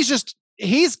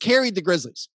 he's carried the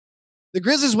Grizzlies. The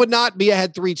Grizzlies would not be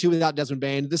ahead 3-2 without Desmond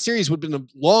Bane. The series would have been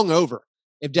long over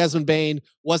if Desmond Bane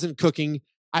wasn't cooking.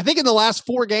 I think in the last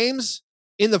 4 games,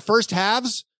 in the first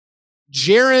halves,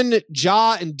 Jaren,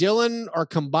 Ja, and Dillon are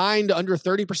combined under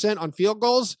 30% on field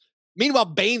goals. Meanwhile,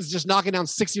 Bane's just knocking down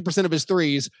 60% of his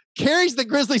threes, carries the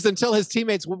Grizzlies until his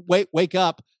teammates wake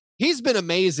up. He's been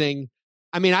amazing.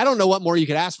 I mean, I don't know what more you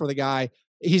could ask for the guy.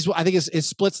 I think his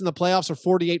splits in the playoffs are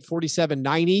 48, 47,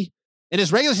 90. And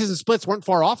his regular season splits weren't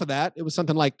far off of that. It was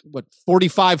something like,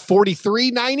 45,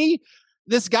 43, 90?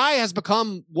 This guy has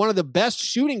become one of the best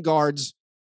shooting guards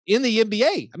in the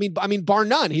NBA. I mean, bar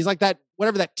none. He's like that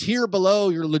tier below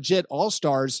your legit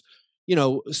all-stars,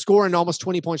 scoring almost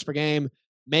 20 points per game,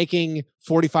 making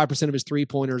 45% of his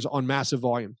 3-pointers on massive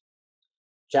volume.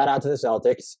 Shout out to the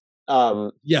Celtics.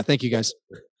 Yeah, thank you guys.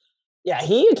 Yeah,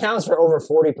 he accounts for over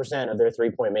 40% of their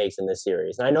 3-point makes in this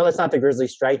series. And I know that's not the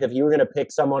Grizzlies' strength. If you were going to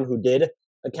pick someone who did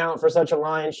account for such a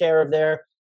lion's share of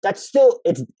that's still,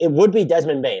 it would be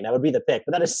Desmond Bane. That would be the pick.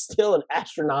 But that is still an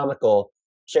astronomical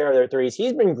share of their threes.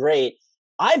 He's been great.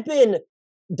 I've been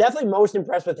definitely most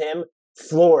impressed with him,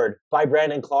 floored by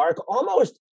Brandon Clarke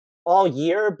almost all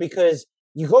year, because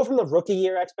you go from the rookie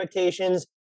year expectations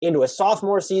into a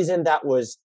sophomore season that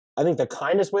was, I think the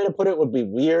kindest way to put it would be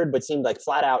weird, but seemed like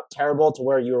flat out terrible, to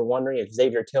where you were wondering if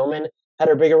Xavier Tillman had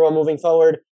a bigger role moving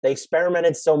forward. They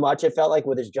experimented so much, it felt like,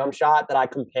 with his jump shot that I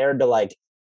compared to like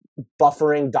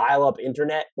buffering dial-up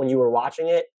internet when you were watching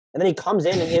it. And then he comes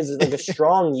in and he has like a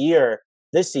strong year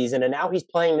this season. And now he's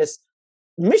playing this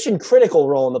mission critical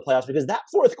role in the playoffs, because that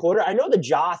fourth quarter, I know the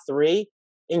Ja 3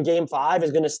 in game 5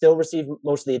 is going to still receive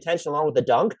most of the attention along with the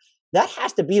dunk. That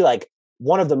has to be like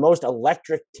one of the most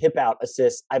electric tip-out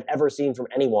assists I've ever seen from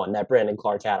anyone that Brandon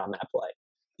Clarke had on that play.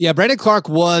 Yeah, Brandon Clarke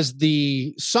was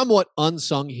the somewhat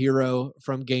unsung hero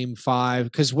from game 5,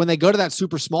 because when they go to that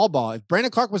super small ball, if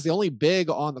Brandon Clarke was the only big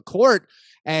on the court,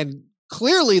 and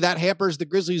clearly that hampers the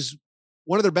Grizzlies'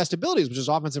 one of their best abilities, which is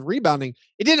offensive rebounding,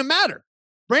 it didn't matter.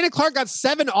 Brandon Clarke got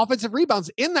 7 offensive rebounds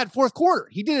in that fourth quarter.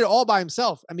 He did it all by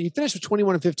himself. I mean, he finished with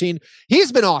 21 and 15.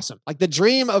 He's been awesome. Like the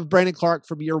dream of Brandon Clarke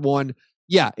from year 1.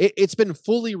 Yeah, it's been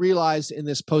fully realized in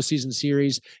this postseason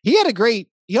series. He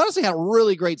honestly had a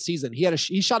really great season.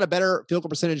 He shot a better field goal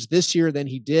percentage this year than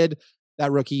he did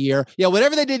that rookie year. Yeah,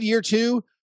 whatever they did year 2,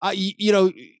 I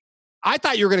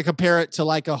thought you were going to compare it to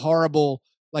like a horrible,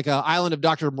 like a Island of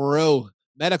Dr. Moreau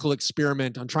medical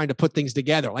experiment on trying to put things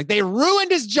together. Like they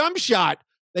ruined his jump shot.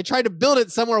 They tried to build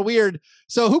it somewhere weird.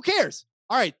 So who cares?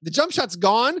 All right, the jump shot's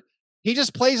gone. He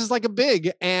just plays as like a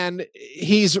big, and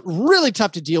he's really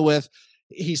tough to deal with.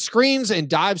 He screens and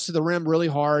dives to the rim really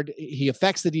hard. He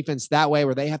affects the defense that way,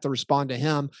 where they have to respond to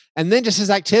him. And then just his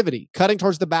activity, cutting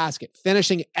towards the basket,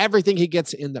 finishing everything he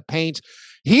gets in the paint.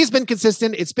 He's been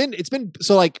consistent. It's been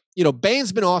so like,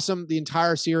 Bane's been awesome the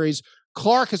entire series.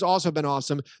 Clark has also been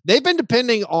awesome. They've been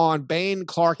depending on Bane,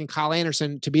 Clark, and Kyle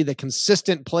Anderson to be the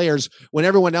consistent players when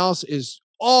everyone else is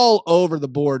all over the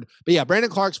board. But yeah,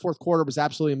 Brandon Clark's fourth quarter was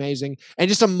absolutely amazing. And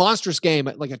just a monstrous game,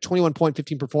 like a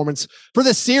 21.15 performance. For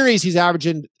the series, he's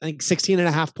averaging, I think,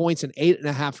 16.5 points and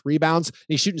 8.5 rebounds. And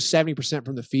he's shooting 70%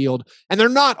 from the field. And they're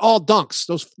not all dunks.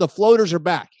 The floaters are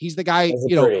back. He's the guy,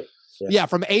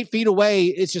 from 8 feet away,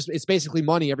 it's basically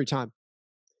money every time.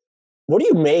 What do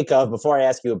you make of, before I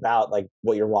ask you about like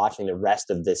what you're watching the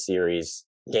rest of this series,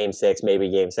 game 6,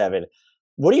 maybe game 7,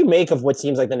 what do you make of what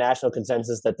seems like the national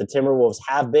consensus that the Timberwolves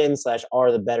have been /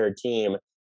 are the better team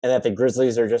and that the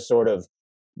Grizzlies are just sort of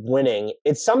winning?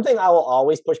 It's something I will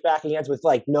always push back against with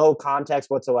like no context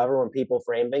whatsoever when people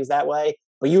frame things that way.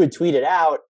 But you had tweeted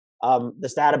out the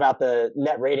stat about the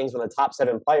net ratings when the top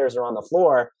 7 players are on the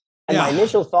floor. And my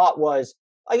initial thought was,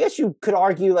 I guess you could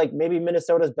argue like maybe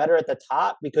Minnesota's better at the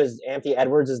top because Anthony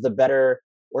Edwards is the better,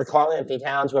 or Karl Anthony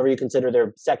Towns, whoever you consider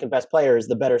their second best player, is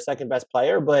the better second best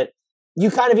player. But you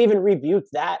kind of even rebuked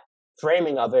that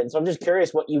framing of it. And so I'm just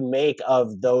curious what you make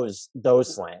of those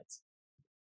slants.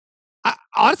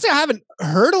 Honestly, I haven't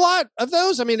heard a lot of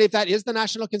those. I mean, if that is the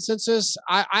national consensus,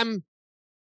 I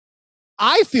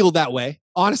feel that way,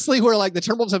 honestly, where like the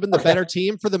Timberwolves have been the better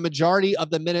team for the majority of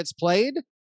the minutes played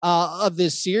of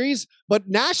this series. But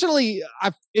nationally,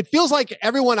 it feels like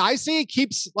everyone I see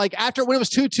keeps like, after when it was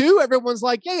 2-2, everyone's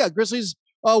like, yeah, Grizzlies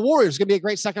Warriors going to be a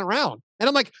great second round. And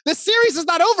I'm like, this series is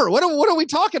not over. What are we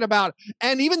talking about?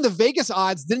 And even the Vegas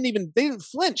odds didn't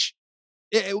flinch.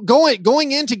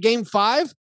 Going into game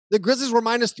 5, the Grizzlies were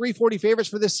minus 340 favorites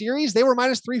for this series. They were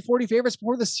minus 340 favorites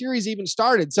before the series even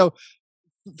started. So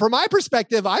from my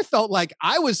perspective, I felt like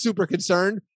I was super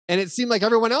concerned, and it seemed like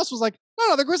everyone else was like,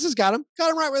 no, the Grizzlies got them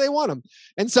right where they want them.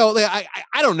 And so I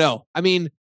don't know. I mean,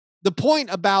 the point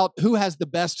about who has the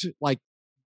best, like,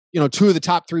 2 of the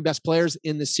top 3 best players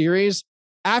in the series,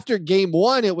 after game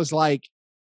 1, it was like,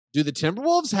 do the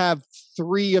Timberwolves have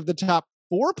 3 of the top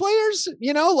 4 players?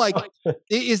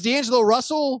 Is D'Angelo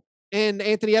Russell and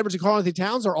Anthony Edwards and Karl Anthony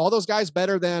Towns, are all those guys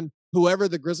better than whoever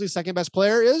the Grizzlies' second best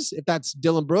player is? If that's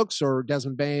Dylan Brooks or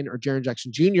Desmond Bane or Jaren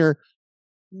Jackson Jr.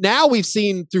 Now we've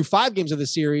seen through 5 games of the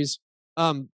series.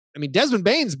 Desmond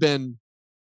Bane's been,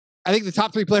 I think, the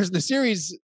top 3 players in the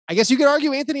series. I guess you could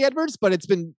argue Anthony Edwards, but it's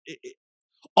been.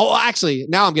 Actually,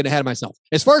 now I'm getting ahead of myself.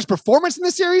 As far as performance in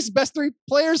the series, best 3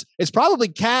 players, it's probably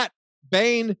Cat,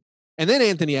 Bane, and then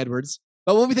Anthony Edwards.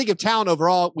 But when we think of talent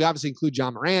overall, we obviously include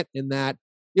John Morant in that.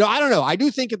 I don't know. I do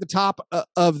think at the top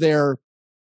of their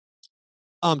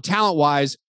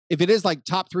talent-wise, if it is like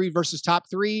top 3 versus top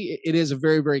 3, it is a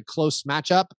very, very close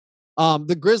matchup.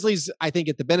 The Grizzlies, I think,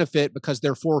 get the benefit because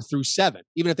they're 4 through 7.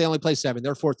 Even if they only play 7,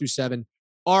 they're 4 through 7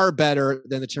 are better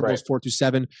than the Timberwolves 4 through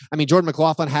 7. I mean, Jordan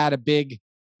McLaughlin had a big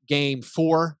game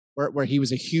 4 where he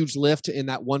was a huge lift in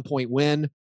that 1-point win.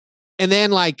 And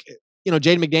then Jaden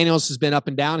McDaniels has been up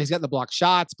and down. He's gotten the block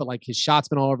shots, but like his shots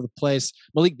been all over the place.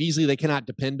 Malik Beasley, they cannot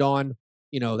depend on.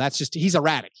 That's just, he's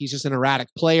erratic. He's just an erratic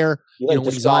player. When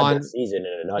he's on this season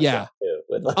in a nutshell too.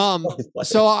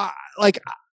 So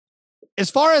as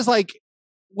far as like,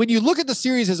 when you look at the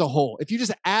series as a whole, if you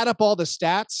just add up all the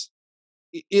stats,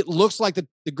 it looks like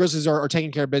the Grizzlies are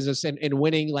taking care of business and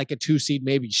winning like a 2 seed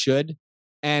maybe should.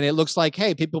 And it looks like,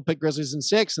 hey, people pick Grizzlies in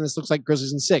 6, and this looks like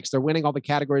Grizzlies in 6. They're winning all the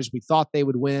categories we thought they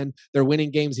would win. They're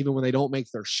winning games even when they don't make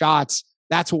their shots.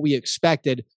 That's what we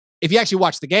expected. If you actually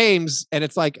watch the games, and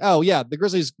it's like, oh yeah, the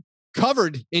Grizzlies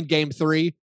covered in game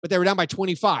 3, but they were down by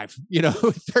 25,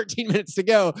 13 minutes to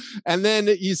go. And then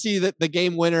you see that the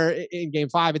game winner in game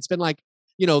 5, it's been like,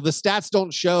 the stats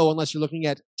don't show unless you're looking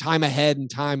at time ahead and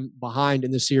time behind in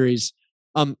the series.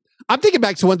 I'm thinking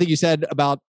back to one thing you said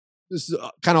about, this is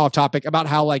kind of off topic, about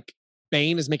how like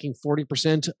Bane is making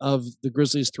 40% of the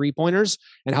Grizzlies 3-pointers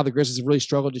and how the Grizzlies have really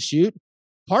struggled to shoot.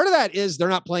 Part of that is they're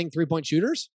not playing 3-point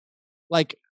shooters.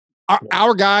 Like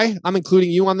our guy, I'm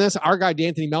including you on this, our guy,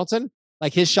 D'Anthony Melton,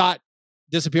 like his shot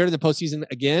disappeared in the postseason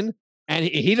again, and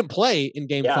he didn't play in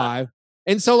game 5.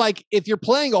 And so like, if you're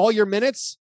playing all your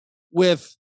minutes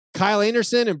with Kyle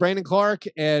Anderson and Brandon Clark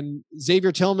and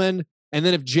Xavier Tillman, and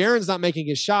then if Jaren's not making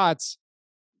his shots,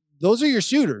 those are your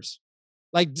shooters.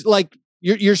 Like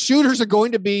your shooters are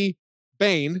going to be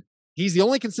Bane. He's the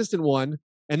only consistent one.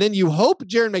 And then you hope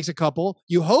Jaren makes a couple.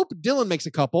 You hope Dylan makes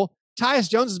a couple. Tyus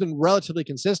Jones has been relatively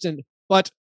consistent,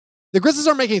 but the Grizzlies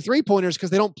are making 3-pointers because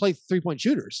they don't play 3-point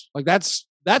shooters. Like that's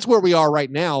where we are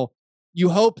right now. You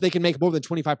hope they can make more than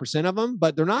 25% of them,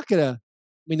 but they're not going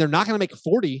to make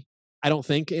 40, I don't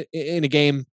think, in a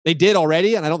game. They did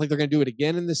already, and I don't think they're going to do it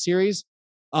again in this series.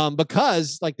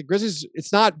 Because like the Grizzlies,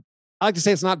 I like to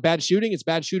say it's not bad shooting, it's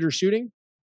bad shooter shooting.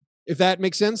 if that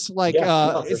makes sense. Like,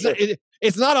 No, sure.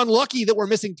 it's not unlucky that we're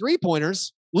missing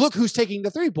 3-pointers. Look who's taking the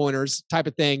 3-pointers type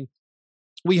of thing.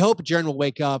 We hope Jaren will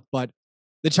wake up, but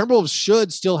the Timberwolves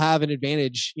should still have an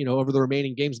advantage, over the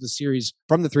remaining games of the series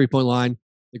from the 3-point line.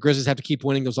 The Grizzlies have to keep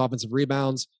winning those offensive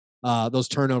rebounds, those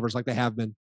turnovers like they have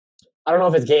been. I don't know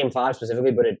if it's game 5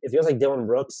 specifically, but it feels like Dylan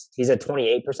Brooks, he's at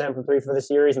 28% from 3 for the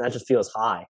series, and that just feels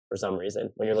high for some reason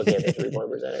when you're looking at the 3-point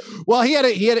percentage. Well, he had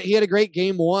a great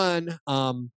game 1.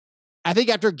 I think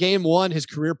after game 1, his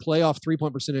career playoff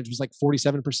 3-point percentage was like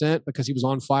 47% because he was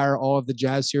on fire all of the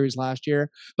Jazz series last year.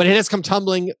 But it has come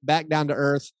tumbling back down to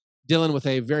earth. Dylan with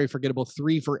a very forgettable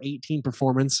 3 for 18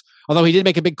 performance, although he did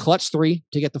make a big clutch 3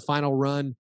 to get the final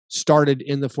run started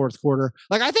in the fourth quarter.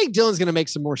 Like, I think Dylan's going to make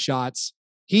some more shots.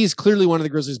 He's clearly one of the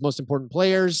Grizzlies' most important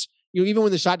players. Even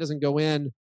when the shot doesn't go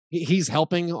in, he's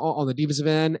helping on the defensive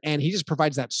end, and he just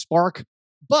provides that spark.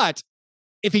 But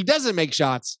if he doesn't make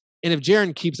shots, and if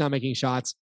Jaren keeps not making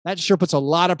shots, that sure puts a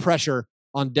lot of pressure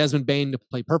on Desmond Bane to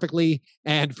play perfectly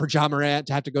and for Ja Morant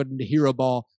to have to go into hero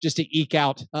ball just to eke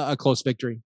out a close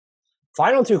victory.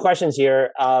 Final 2 questions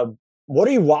here. What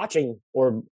are you watching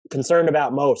or concerned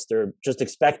about most or just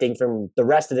expecting from the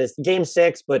rest of this game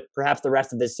 6, but perhaps the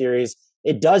rest of this series?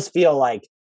 It does feel like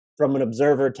from an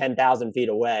observer 10,000 feet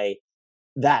away,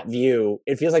 that view,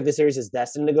 it feels like the series is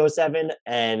destined to go 7.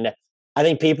 And I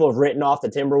think people have written off the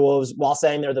Timberwolves while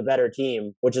saying they're the better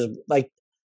team, which is like,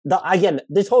 again,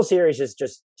 this whole series is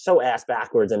just so ass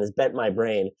backwards and has bent my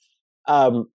brain.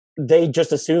 They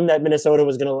just assumed that Minnesota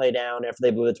was going to lay down after they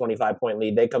blew the 25-point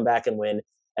lead. They come back and win.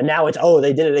 And now it's,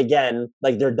 they did it again.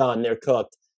 Like, they're done. They're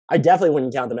cooked. I definitely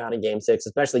wouldn't count them out in game 6,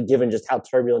 especially given just how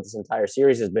turbulent this entire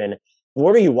series has been.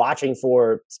 What are you watching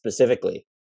for specifically?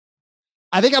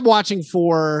 I think I'm watching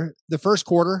for the first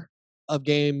quarter of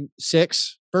game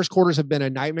 6. First quarters have been a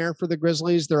nightmare for the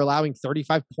Grizzlies. They're allowing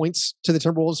 35 points to the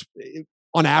Timberwolves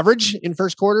on average in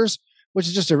first quarters, which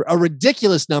is just a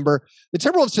ridiculous number. The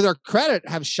Timberwolves, to their credit,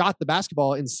 have shot the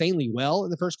basketball insanely well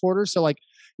in the first quarter. So,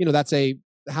 that's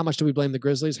how much do we blame the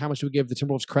Grizzlies? How much do we give the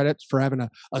Timberwolves credit for having a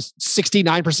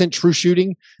 69% true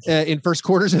shooting in first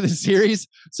quarters of the series?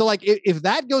 So, if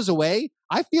that goes away,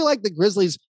 I feel like the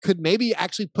Grizzlies could maybe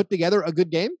actually put together a good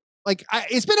game.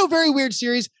 It's been a very weird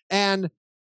series. And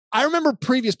I remember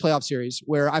previous playoff series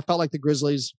where I felt like the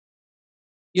Grizzlies,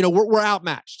 we're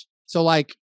outmatched. So,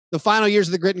 the final years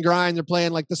of the grit and grind, they're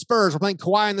playing like the Spurs. We're playing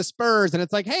Kawhi and the Spurs. And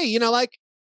it's like, hey,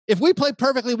 if we play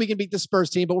perfectly, we can beat the Spurs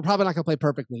team, but we're probably not going to play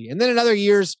perfectly. And then in other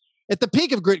years, at the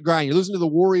peak of grit and grind, you're losing to the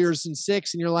Warriors in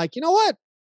 6, and you're like, you know what?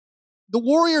 The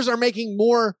Warriors are making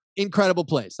more incredible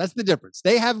plays. That's the difference.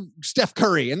 They have Steph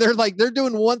Curry, and they're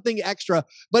doing one thing extra.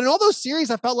 But in all those series,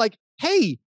 I felt like,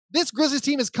 hey, this Grizzlies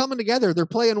team is coming together. They're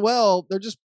playing well. They're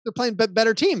playing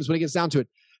better teams when it gets down to it.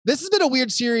 This has been a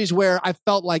weird series where I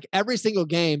felt like every single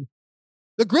game,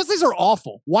 the Grizzlies are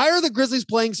awful. Why are the Grizzlies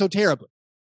playing so terribly?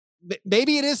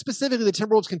 Maybe it is specifically the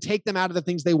Timberwolves can take them out of the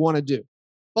things they want to do.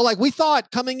 But we thought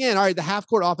coming in, all right, the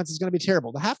half-court offense is going to be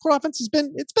terrible. The half-court offense it's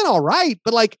been all right.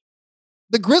 But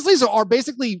the Grizzlies are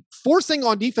basically forcing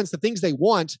on defense the things they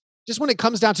want. Just when it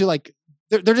comes down to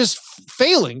they're just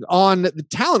failing on the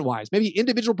talent-wise, maybe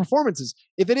individual performances.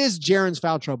 If it is Jaren's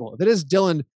foul trouble, if it is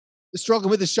Dylan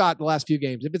struggling with his shot the last few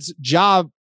games, if it's Ja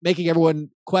making everyone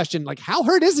question, how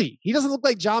hurt is he? He doesn't look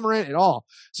like Ja Morant at all.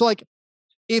 So,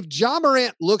 if Ja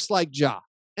Morant looks like Ja,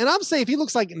 and I'm saying if he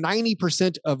looks like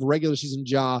 90% of regular season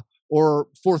Ja or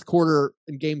fourth quarter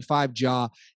in game 5 Ja,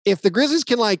 if the Grizzlies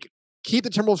can keep the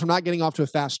Timberwolves from not getting off to a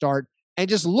fast start and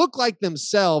just look like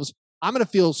themselves, I'm going to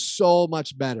feel so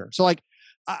much better. So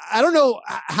I don't know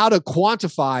how to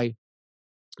quantify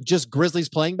just Grizzlies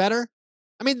playing better.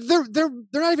 I mean, they're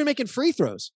not even making free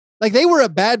throws. They were a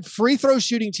bad free throw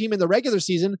shooting team in the regular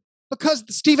season because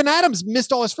Steven Adams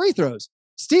missed all his free throws.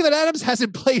 Steven Adams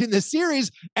hasn't played in this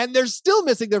series, and they're still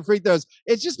missing their free throws.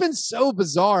 It's just been so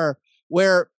bizarre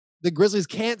where the Grizzlies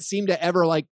can't seem to ever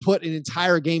put an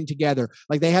entire game together.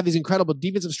 They have these incredible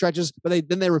defensive stretches, but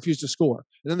then they refuse to score.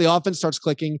 And then the offense starts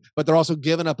clicking, but they're also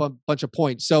giving up a bunch of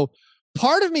points. So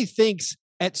part of me thinks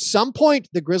at some point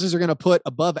the Grizzlies are going to put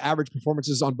above average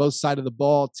performances on both sides of the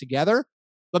ball together,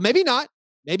 but maybe not.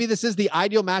 Maybe this is the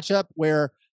ideal matchup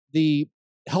where the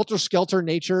helter-skelter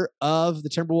nature of the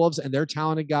Timberwolves and their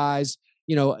talented guys,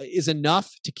 is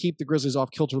enough to keep the Grizzlies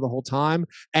off kilter the whole time.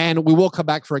 And we will come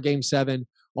back for a game 7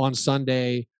 on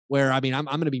Sunday where, I'm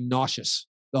going to be nauseous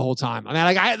the whole time.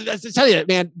 I tell you,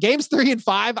 man, games 3 and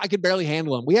 5, I could barely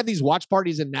handle them. We have these watch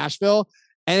parties in Nashville,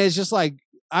 and it's just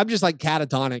I'm just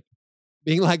catatonic,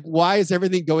 being why is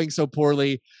everything going so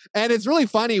poorly? And it's really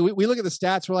funny. We look at the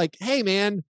stats. We're like, hey,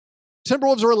 man,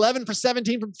 Timberwolves are 11 for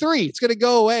 17 from three. It's going to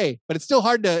go away, but it's still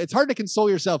hard to console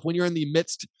yourself when you're in the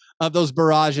midst of those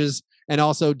barrages. And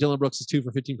also Dylan Brooks is 2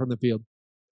 for 15 from the field.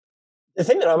 The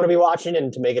thing that I'm going to be watching,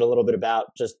 and to make it a little bit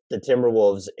about just the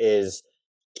Timberwolves, is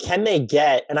can they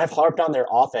get, and I've harped on their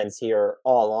offense here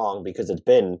all along because it's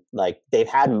been like they've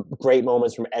had great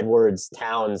moments from Edwards,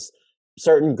 Towns,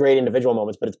 certain great individual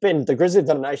moments, but it's been, the Grizzlies have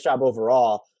done a nice job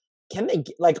overall. Can they,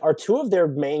 like, are two of their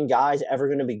main guys ever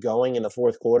going to be going in the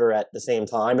fourth quarter at the same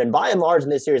time? And by and large in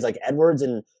this series, like Edwards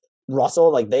and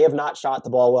Russell, like they have not shot the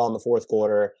ball well in the fourth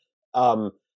quarter.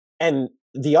 And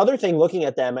the other thing looking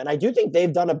at them, and I do think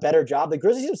they've done a better job. The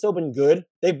Grizzlies have still been good.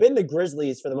 They've been the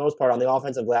Grizzlies for the most part on the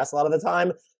offensive glass a lot of the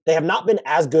time. They have not been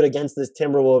as good against this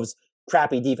Timberwolves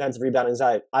crappy defensive rebounding as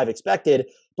I've expected.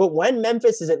 But when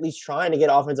Memphis is at least trying to get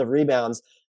offensive rebounds,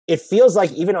 it feels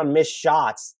like even on missed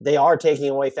shots, they are taking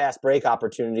away fast break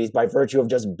opportunities by virtue of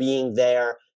just being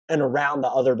there and around the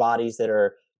other bodies that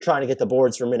are trying to get the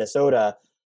boards for Minnesota.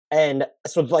 And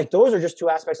so, like, those are just two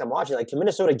aspects I'm watching. Like, can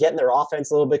Minnesota get in their offense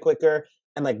a little bit quicker?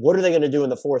 And, like, what are they going to do in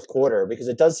the fourth quarter? Because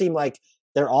it does seem like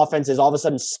their offense is all of a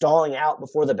sudden stalling out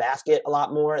before the basket a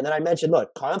lot more. And then I mentioned,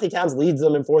 look, Karl-Anthony Towns leads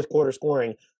them in fourth quarter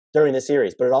scoring during the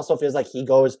series. But it also feels like he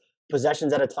goes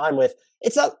possessions at a time with,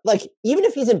 it's not like, even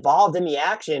if he's involved in the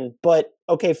action, but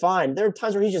okay, fine. There are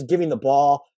times where he's just giving the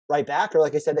ball right back. Or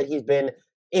like I said, that he's been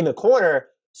in the corner.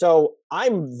 So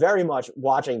I'm very much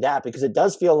watching that because it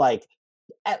does feel like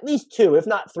at least two, if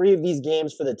not three of these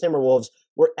games for the Timberwolves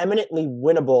were eminently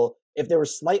winnable if there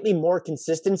was slightly more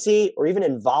consistency or even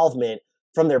involvement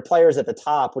from their players at the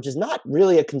top, which is not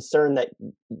really a concern that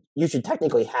you should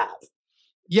technically have.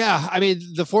 Yeah, I mean,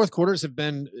 the fourth quarters have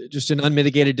been just an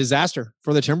unmitigated disaster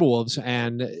for the Timberwolves.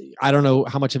 And I don't know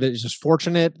how much of it is just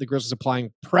fortunate. The Grizzlies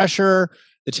applying pressure,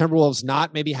 the Timberwolves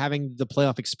not maybe having the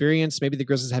playoff experience. Maybe the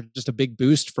Grizzlies have just a big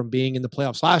boost from being in the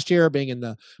playoffs last year, being in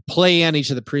the play-in each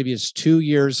of the previous 2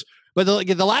 years. But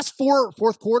the last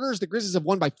fourth quarters, the Grizzlies have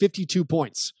won by 52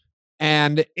 points.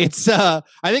 And it's, I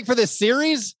think for this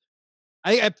series,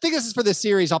 I think this is for this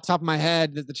series off the top of my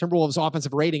head, that the Timberwolves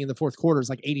offensive rating in the fourth quarter is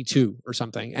like 82 or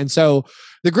something. And so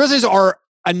the Grizzlies are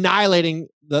annihilating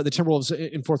the Timberwolves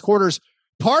in fourth quarters.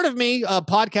 Part of me, a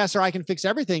podcaster, I can fix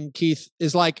everything, Keith,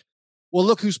 is like, well,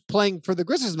 look who's playing for the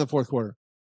Grizzlies in the fourth quarter.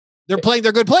 They're playing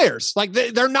their good players. Like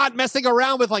they're not messing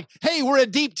around with like, hey, we're a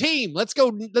deep team. Let's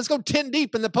go 10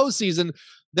 deep in the postseason.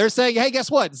 They're saying, hey, guess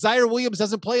what? Zaire Williams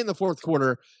doesn't play in the fourth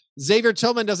quarter. Xavier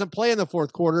Tillman doesn't play in the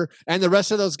fourth quarter. And the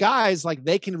rest of those guys, like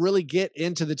they can really get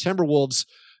into the Timberwolves.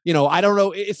 You know, I don't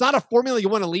know. It's not a formula you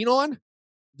want to lean on.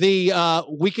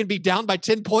 We can be down by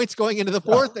 10 points going into the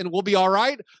fourth and we'll be all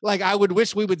right. Like I would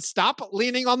wish we would stop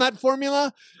leaning on that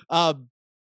formula.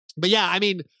 But yeah, I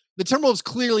mean, the Timberwolves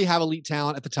clearly have elite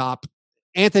talent at the top.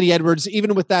 Anthony Edwards,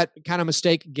 even with that kind of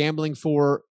mistake gambling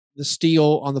for the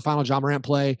steal on the final Ja Morant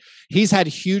play, he's had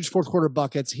huge fourth quarter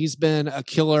buckets. He's been a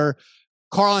killer.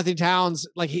 Karl-Anthony Towns,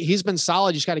 like he's been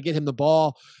solid. You just got to get him the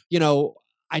ball. You know,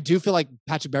 I do feel like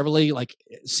Patrick Beverley, like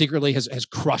secretly has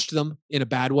crushed them in a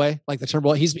bad way. Like the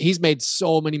Timberwolves, he's made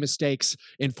so many mistakes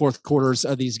in fourth quarters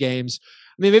of these games.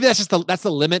 I mean, maybe that's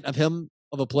the limit of him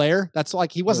of a player. That's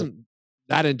like he wasn't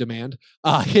that in demand,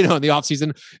 in the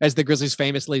offseason, as the Grizzlies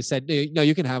famously said, no,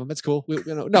 you can have him. It's cool. We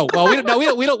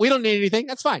don't need anything.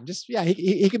 That's fine. Just, yeah,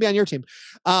 he can be on your team.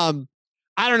 I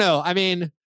don't know. I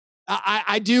mean,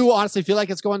 I do honestly feel like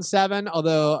it's going 7,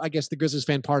 although I guess the Grizzlies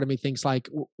fan part of me thinks like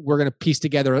we're going to piece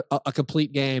together a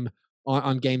complete game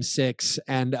on game 6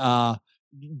 and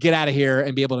get out of here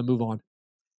and be able to move on.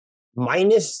 I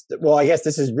guess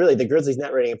this is really the Grizzlies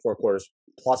net rating in 4 quarters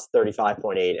plus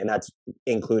 35.8, and that's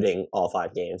including all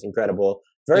 5 games. Incredible.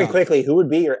 Very quickly, who would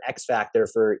be your X factor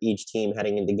for each team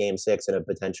heading into game 6 and a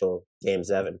potential game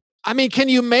 7? I mean, can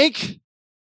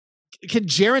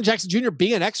Jaren Jackson Jr.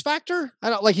 be an X factor? I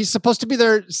don't, like, he's supposed to be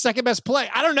their second best play.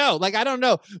 I don't know. Like, I don't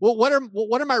know. Well, what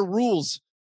are my rules?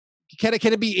 Can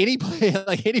it be any player,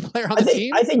 like any player on the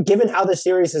team? I think given how the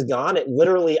series has gone, it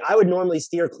literally, I would normally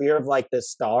steer clear of like the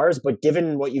stars, but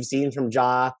given what you've seen from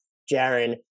Ja,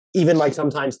 Jaren, even like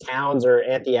sometimes Towns or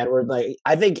Anthony Edwards, like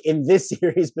I think in this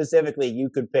series specifically, you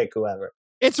could pick whoever.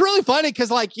 It's really funny because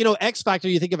like, X factor,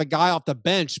 you think of a guy off the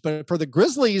bench, but for the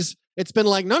Grizzlies, it's been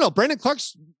like, no, Brandon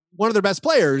Clark's one of their best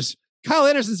players. Kyle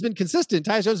Anderson's been consistent.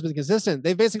 Tyus Jones has been consistent.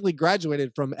 They've basically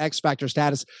graduated from X factor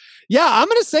status. Yeah, I'm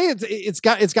going to say it's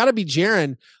got to be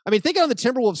Jaren. I mean, thinking on the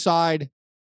Timberwolves side,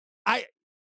 I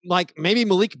like maybe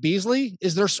Malik Beasley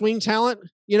is their swing talent.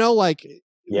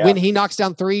 When he knocks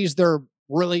down threes, they're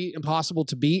really impossible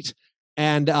to beat.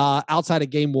 And outside of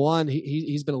game 1,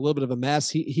 he's been a little bit of a mess.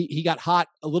 He got hot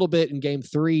a little bit in game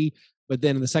 3, but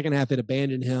then in the second half it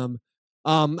abandoned him.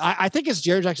 I think it's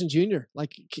Jaren Jackson Jr.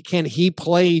 Like, can he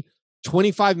play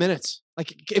 25 minutes?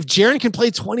 Like, if Jaren can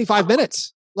play 25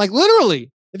 minutes, like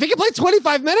literally, if he can play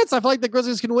 25 minutes, I feel like the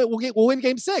Grizzlies can win. We'll win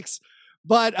Game 6.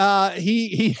 But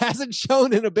he hasn't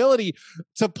shown an ability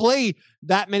to play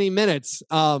that many minutes.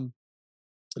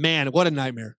 Man, what a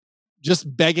nightmare!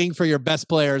 Just begging for your best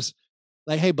players,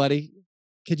 like, hey, buddy,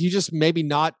 could you just maybe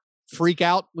not freak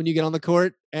out when you get on the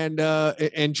court and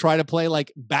try to play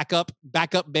like backup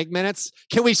big minutes?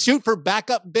 Can we shoot for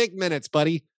backup big minutes,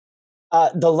 buddy?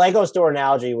 The Lego store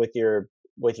analogy with your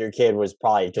kid was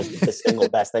probably just the single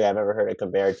best thing I've ever heard it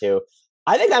compared to.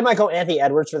 I think I might go Anthony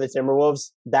Edwards for the Timberwolves.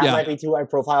 That might be too high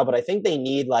profile, but I think they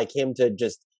need like him to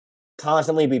just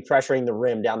constantly be pressuring the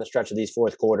rim down the stretch of these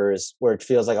fourth quarters where it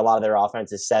feels like a lot of their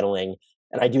offense is settling.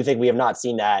 And I do think we have not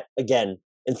seen that, again,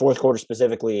 in fourth quarter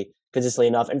specifically, consistently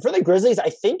enough. And for the Grizzlies, I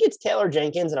think it's Taylor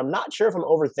Jenkins, and I'm not sure if I'm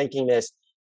overthinking this.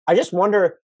 I just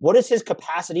wonder, what is his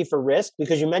capacity for risk?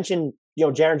 Because you mentioned,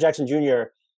 Jaren Jackson Jr.,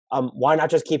 why not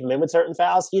just keep him in with certain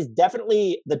fouls? He's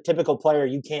definitely the typical player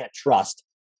you can't trust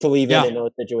to leave in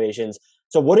those situations.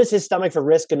 So what is his stomach for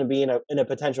risk going to be in a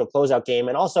potential closeout game?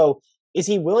 And also, is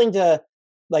he willing to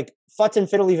like futz and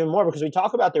fiddle even more? Because we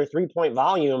talk about their 3-point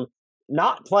volume,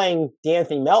 not playing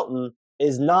DeAnthony Melton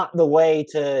is not the way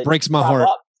to breaks my heart.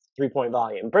 3-point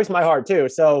volume breaks my heart too.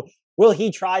 So will he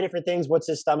try different things? What's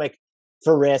his stomach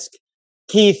for risk?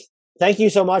 Keith, thank you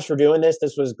so much for doing this.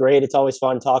 This was great. It's always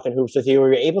fun talking hoops with you.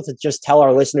 Were you able to just tell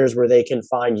our listeners where they can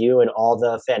find you and all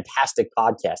the fantastic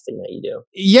podcasting that you do?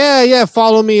 Yeah.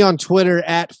 Follow me on Twitter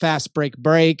at Fast Break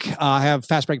Break. I have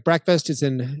Fast Break Breakfast. It's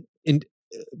in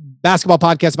basketball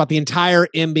podcast about the entire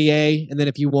NBA. And then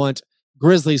if you want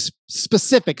Grizzlies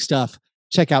specific stuff,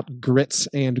 check out Grits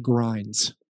and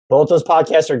Grinds. Both those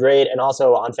podcasts are great. And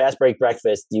also on Fast Break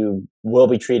Breakfast, you will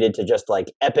be treated to just like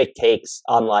epic takes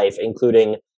on life,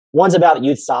 including one's about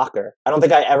youth soccer. I don't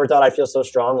think I ever thought I'd feel so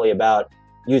strongly about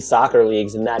youth soccer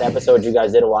leagues. In that episode you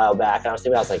guys did a while back, I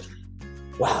was like,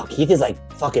 wow, Keith is like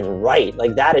fucking right.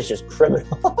 Like that is just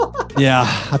criminal. Yeah,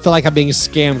 I feel like I'm being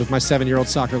scammed with my 7-year-old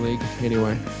soccer league.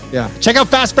 Anyway, yeah. Check out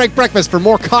Fast Break Breakfast for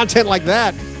more content like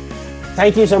that.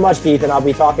 Thank you so much, Keith, and I'll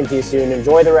be talking to you soon.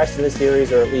 Enjoy the rest of the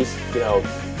series, or at least,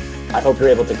 I hope you're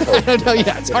able to cope. No,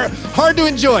 yeah, it's hard to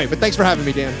enjoy, but thanks for having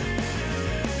me, Dan.